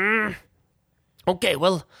 Okay,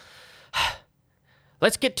 well,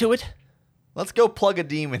 let's get to it. Let's go plug a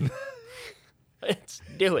demon. Let's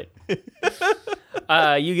do it.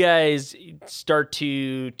 You guys start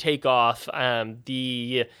to take off.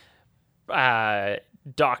 The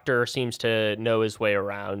doctor seems to know his way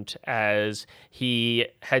around as he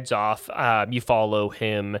heads off. You follow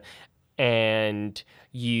him, and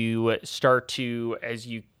you start to, as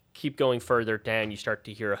you keep going further down, you start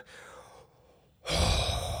to hear a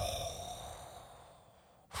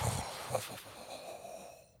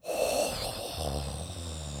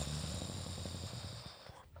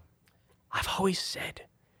I've always said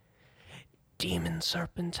demon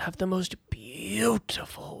serpents have the most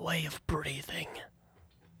beautiful way of breathing.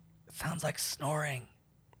 It sounds like snoring.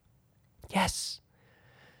 Yes.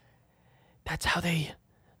 That's how they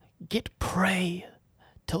get prey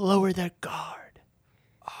to lower their guard.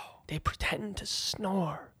 Oh. They pretend to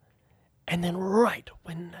snore. And then right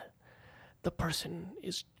when the person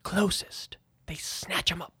is closest, they snatch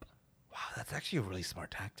them up. Wow, that's actually a really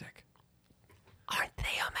smart tactic. Aren't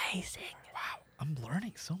they amazing? Wow, I'm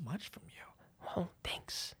learning so much from you. Oh,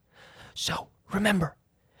 thanks. So, remember,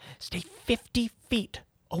 stay 50 feet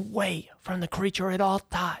away from the creature at all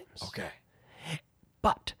times. Okay.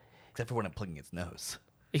 But, Except for when I'm plugging its nose.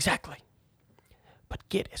 exactly. But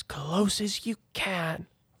get as close as you can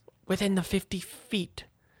within the 50 feet.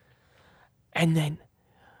 And then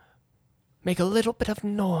make a little bit of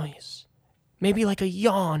noise. Maybe like a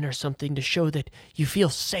yawn or something to show that you feel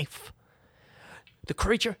safe. The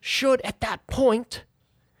creature should, at that point,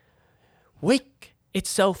 wake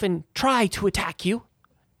itself and try to attack you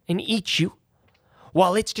and eat you.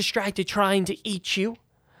 While it's distracted trying to eat you,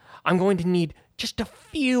 I'm going to need just a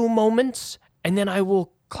few moments, and then I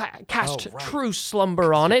will cast right. True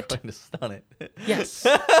Slumber on it. Trying to stun it. Yes.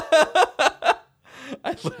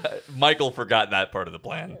 Michael forgot that part of the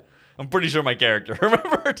plan. I'm pretty sure my character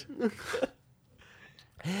remembered.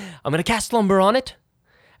 I'm going to cast Slumber on it,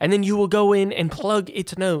 and then you will go in and plug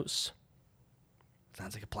its nose.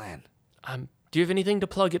 Sounds like a plan. Do you have anything to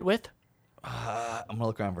plug it with? I'm gonna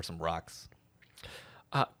look around for some rocks.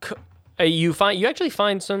 You actually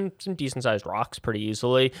find some decent sized rocks pretty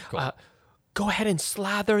easily. Cool. Go ahead and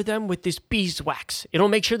slather them with this beeswax. It'll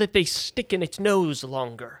make sure that they stick in its nose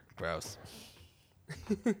longer. Gross.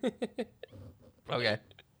 Okay.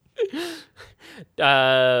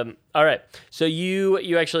 All right. So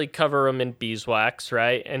you actually cover them in beeswax,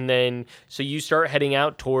 right? And then so you start heading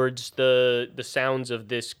out towards the sounds of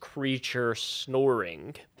this creature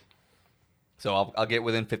snoring. So I'll get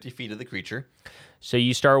within 50 feet of the creature. So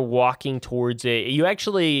you start walking towards it. You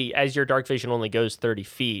actually, as your dark vision only goes 30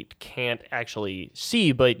 feet, can't actually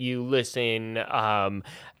see, but you listen.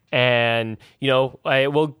 And,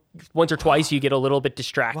 once or twice you get a little bit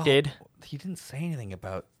distracted. Well, he didn't say anything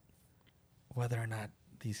about whether or not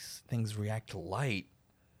these things react to light.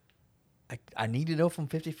 I need to know from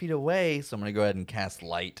 50 feet away, so I'm going to go ahead and cast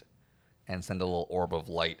light and send a little orb of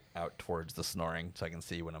light out towards the snoring so I can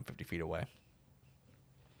see when I'm 50 feet away.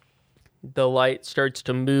 The light starts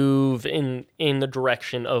to move in the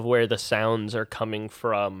direction of where the sounds are coming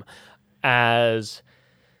from, as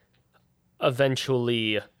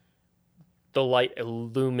eventually the light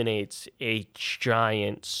illuminates a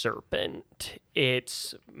giant serpent.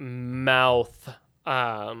 Its mouth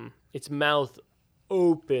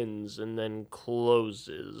opens and then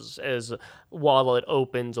closes. As while it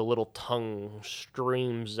opens, a little tongue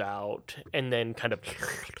streams out and then kind of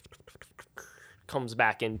comes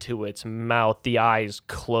back into its mouth, the eyes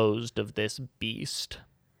closed of this beast.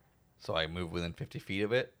 So I move within 50 feet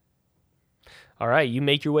of it, All right, you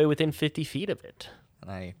make your way within 50 feet of it.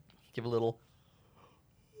 and I give a little...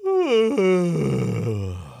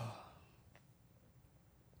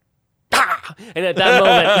 And at that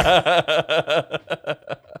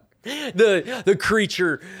moment, the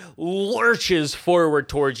creature lurches forward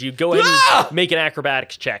towards you. Go ahead and make an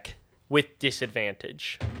acrobatics check with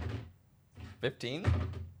disadvantage. 15?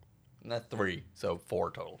 And that's 3, so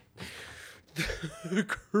 4 total.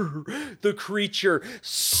 The creature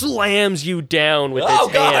slams you down with Oh,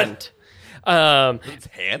 its God. hand. Its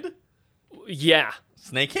hand? Yeah.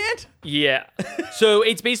 Snake hand? Yeah. So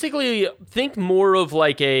it's basically, think more of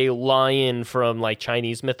like a lion from like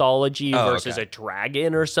Chinese mythology versus okay. a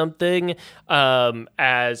dragon or something.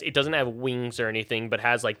 As it doesn't have wings or anything, but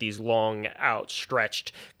has like these long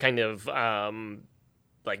outstretched kind of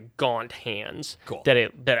like gaunt hands Cool. that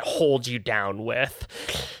it holds you down with.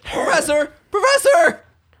 Professor! Professor!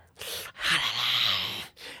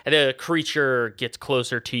 And the creature gets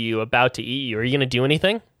closer to you, about to eat you. Are you going to do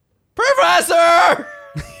anything? Professor!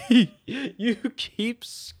 You keep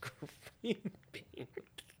screaming.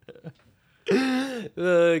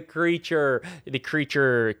 The creature,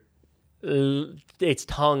 its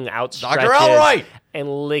tongue outstretches Dr. Elroy!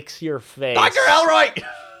 and licks your face. Dr. Elroy!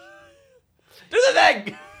 Do the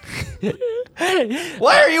thing!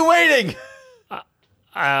 Why are you waiting?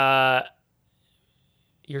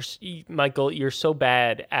 Michael, you're so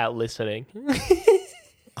bad at listening.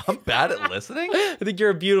 I'm bad at listening? I think you're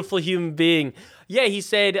a beautiful human being. Yeah, he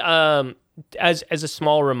said, as a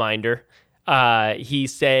small reminder, he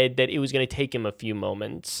said that it was going to take him a few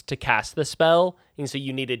moments to cast the spell, and so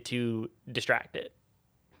you needed to distract it.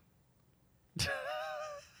 Was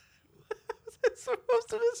I supposed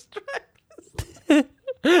to distract this?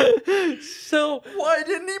 So, Why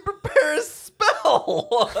didn't he prepare a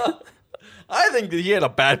spell? I think that he had a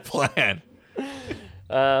bad plan.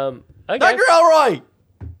 okay. Dr. Elroy!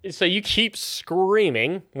 So you keep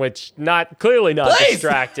screaming, which clearly not Please!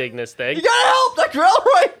 distracting this thing, You gotta help, Dr.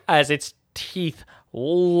 Elroy! as its teeth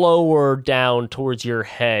lower down towards your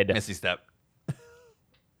head. Missy step.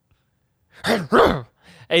 And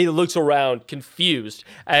he looks around, confused,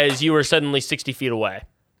 as you are suddenly 60 feet away.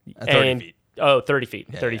 30 feet. Oh, 30 feet.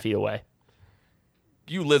 30 yeah. feet away.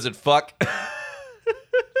 You lizard fuck.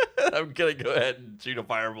 I'm gonna go ahead and shoot a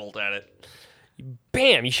firebolt at it.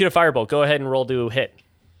 Bam! You shoot a firebolt. Go ahead and roll to hit.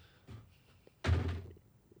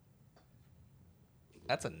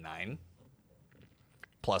 That's a 9.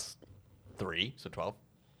 Plus 3, so 12.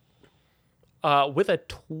 With a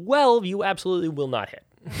 12, you absolutely will not hit.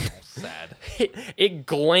 Sad. It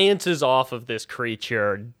glances off of this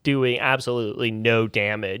creature, doing absolutely no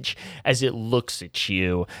damage as it looks at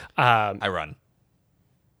you. I run.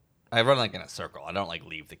 I run like in a circle. I don't like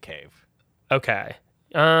leave the cave. Okay.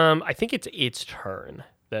 I think it's its turn.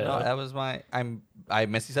 Though. No, that was my. I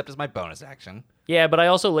Misty Step is my bonus action. Yeah, but I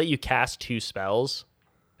also let you cast 2 spells.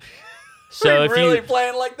 So Are you if really you,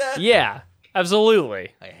 playing like that? yeah,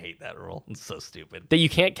 absolutely. I hate that rule. It's so stupid. That you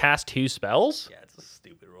can't cast 2 spells? Yeah, it's a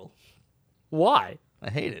stupid rule. Why? I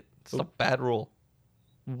hate it. It's a bad rule.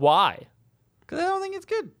 Why? Because I don't think it's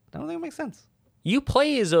good. I don't think it makes sense. You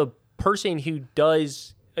play as a person who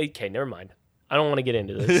does. Okay, never mind. I don't want to get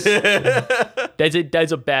into this.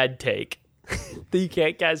 That's a bad take. That you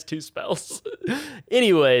can't cast 2 spells.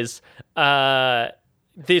 Anyways,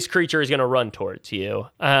 this creature is going to run towards you,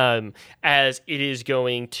 as it is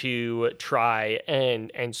going to try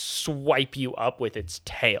and swipe you up with its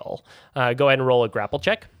tail. Go ahead and roll a grapple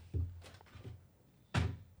check.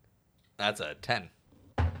 That's a 10.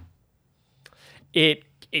 It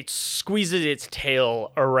squeezes its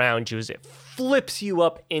tail around you as it flips you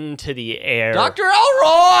up into the air. Dr.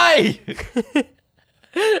 Elroy!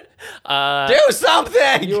 Do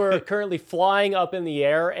something! You are currently flying up in the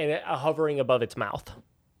air and hovering above its mouth.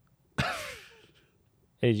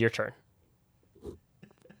 It is your turn.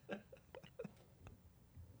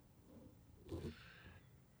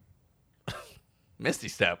 Misty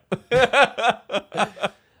Step.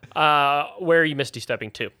 Where are you misty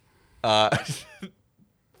stepping to?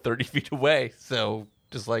 30 feet away. So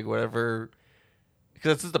just like whatever.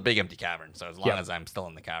 Because it's just a big empty cavern. So as long as I'm still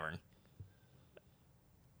in the cavern.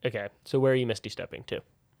 Okay, so where are you misty stepping to?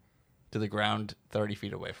 To the ground, 30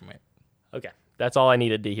 feet away from it. Okay, that's all I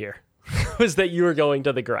needed to hear. Was that you were going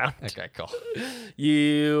to the ground. Okay, cool.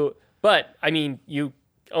 But I mean, you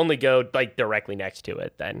only go like directly next to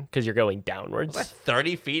it then, because you're going downwards. Was I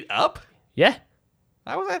 30 feet up? Yeah.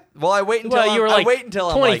 How was I? Well, I wait until Well, you were like I wait until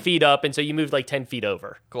 20 I'm like, feet up, and so you moved like 10 feet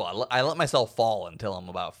over. cool. I let myself fall until I'm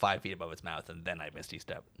about 5 feet above its mouth, and then I Misty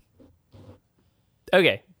Step.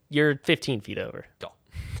 Okay, you're 15 feet over. Go.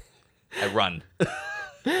 I run.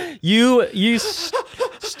 You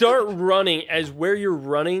start running, as where you're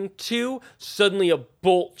running to, suddenly a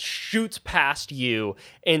bolt shoots past you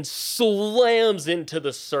and slams into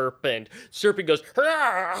the serpent. Serpent goes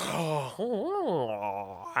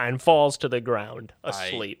and falls to the ground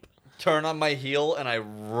asleep. Turn on my heel and I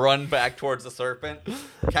run back towards the serpent,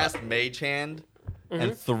 cast Mage Hand,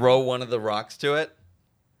 and throw one of the rocks to it.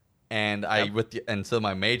 And so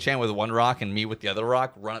my mage hand with one rock and me with the other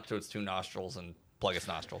rock run up to its 2 nostrils and plug its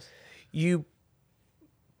nostrils. You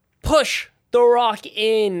push the rock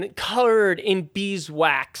in, covered in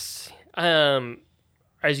beeswax.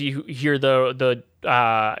 As you hear the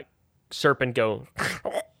serpent go.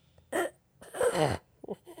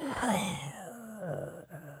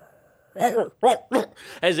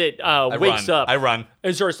 As it wakes up. I run.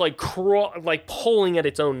 And starts like pulling at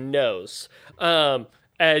its own nose.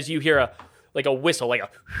 As you hear a whistle,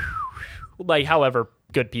 like however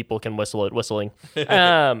good people can whistle at whistling.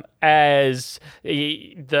 As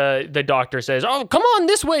the doctor says, "Oh, come on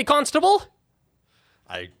this way, constable."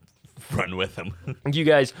 I run with him. You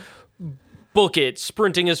guys book it,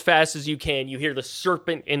 sprinting as fast as you can. You hear the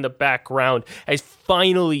serpent in the background as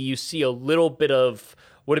finally you see a little bit of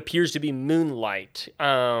what appears to be moonlight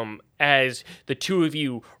as the two of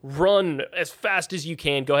you run as fast as you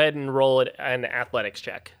can. Go ahead and roll an athletics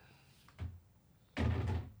check.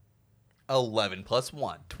 11 plus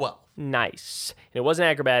 1, 12. Nice. And it wasn't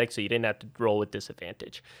acrobatic, so you didn't have to roll with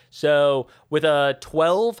disadvantage. So with a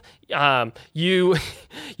 12, you're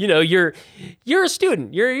a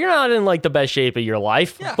student. You're not in like the best shape of your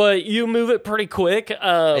life, but you move it pretty quick.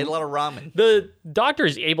 I ate a lot of ramen. The doctor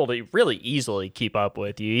is able to really easily keep up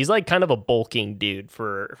with you. He's like kind of a bulking dude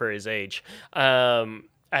for his age.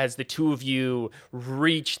 As the two of you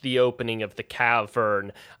reach the opening of the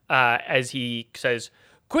cavern, as he says,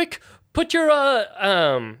 "Quick, put your,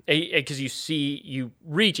 because you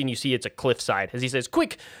reach and you see it's a cliffside. As he says,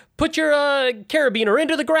 "Quick, put your carabiner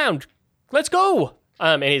into the ground. Let's go."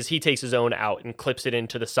 And he takes his own out and clips it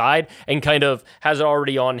into the side and kind of has it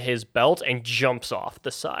already on his belt and jumps off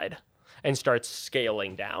the side and starts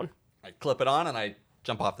scaling down. I clip it on and I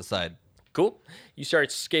jump off the side. Cool. You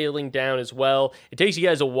start scaling down as well. It takes you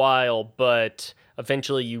guys a while, but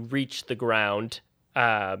eventually you reach the ground.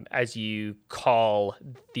 As you call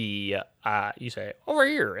you say, "Over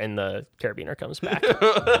here," and the carabiner comes back.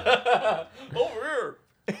 Over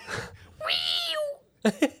here.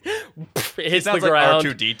 It hits the Sounds ground.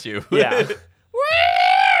 like R2-D2. Yeah.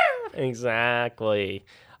 Exactly.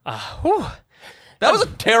 That was a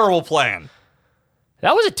terrible plan.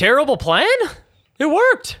 That was a terrible plan? It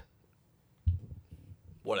worked.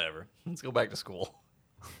 Whatever. Let's go back to school.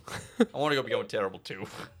 I want to go become terrible too.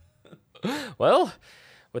 Well,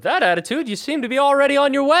 with that attitude, you seem to be already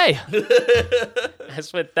on your way.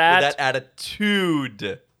 As with that... With that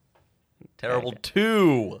attitude. Terrible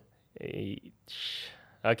 2.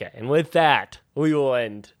 Okay, and with that, we will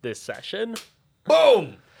end this session.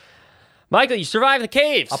 Boom! Michael, you survived the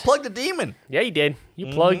caves. I plugged a demon. Yeah, you did.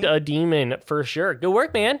 You plugged a demon for sure. Good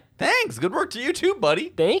work, man. Thanks. Good work to you too, buddy.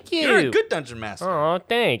 Thank you. You're a good dungeon master. Oh,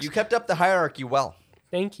 thanks. You kept up the hierarchy well.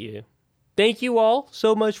 Thank you. Thank you all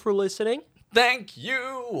so much for listening. Thank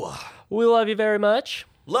you. We love you very much.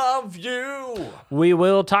 Love you. We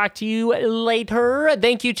will talk to you later.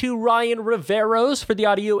 Thank you to Ryan Riveros for the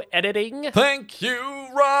audio editing. Thank you,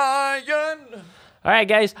 Ryan. All right,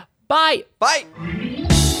 guys. Bye. Bye.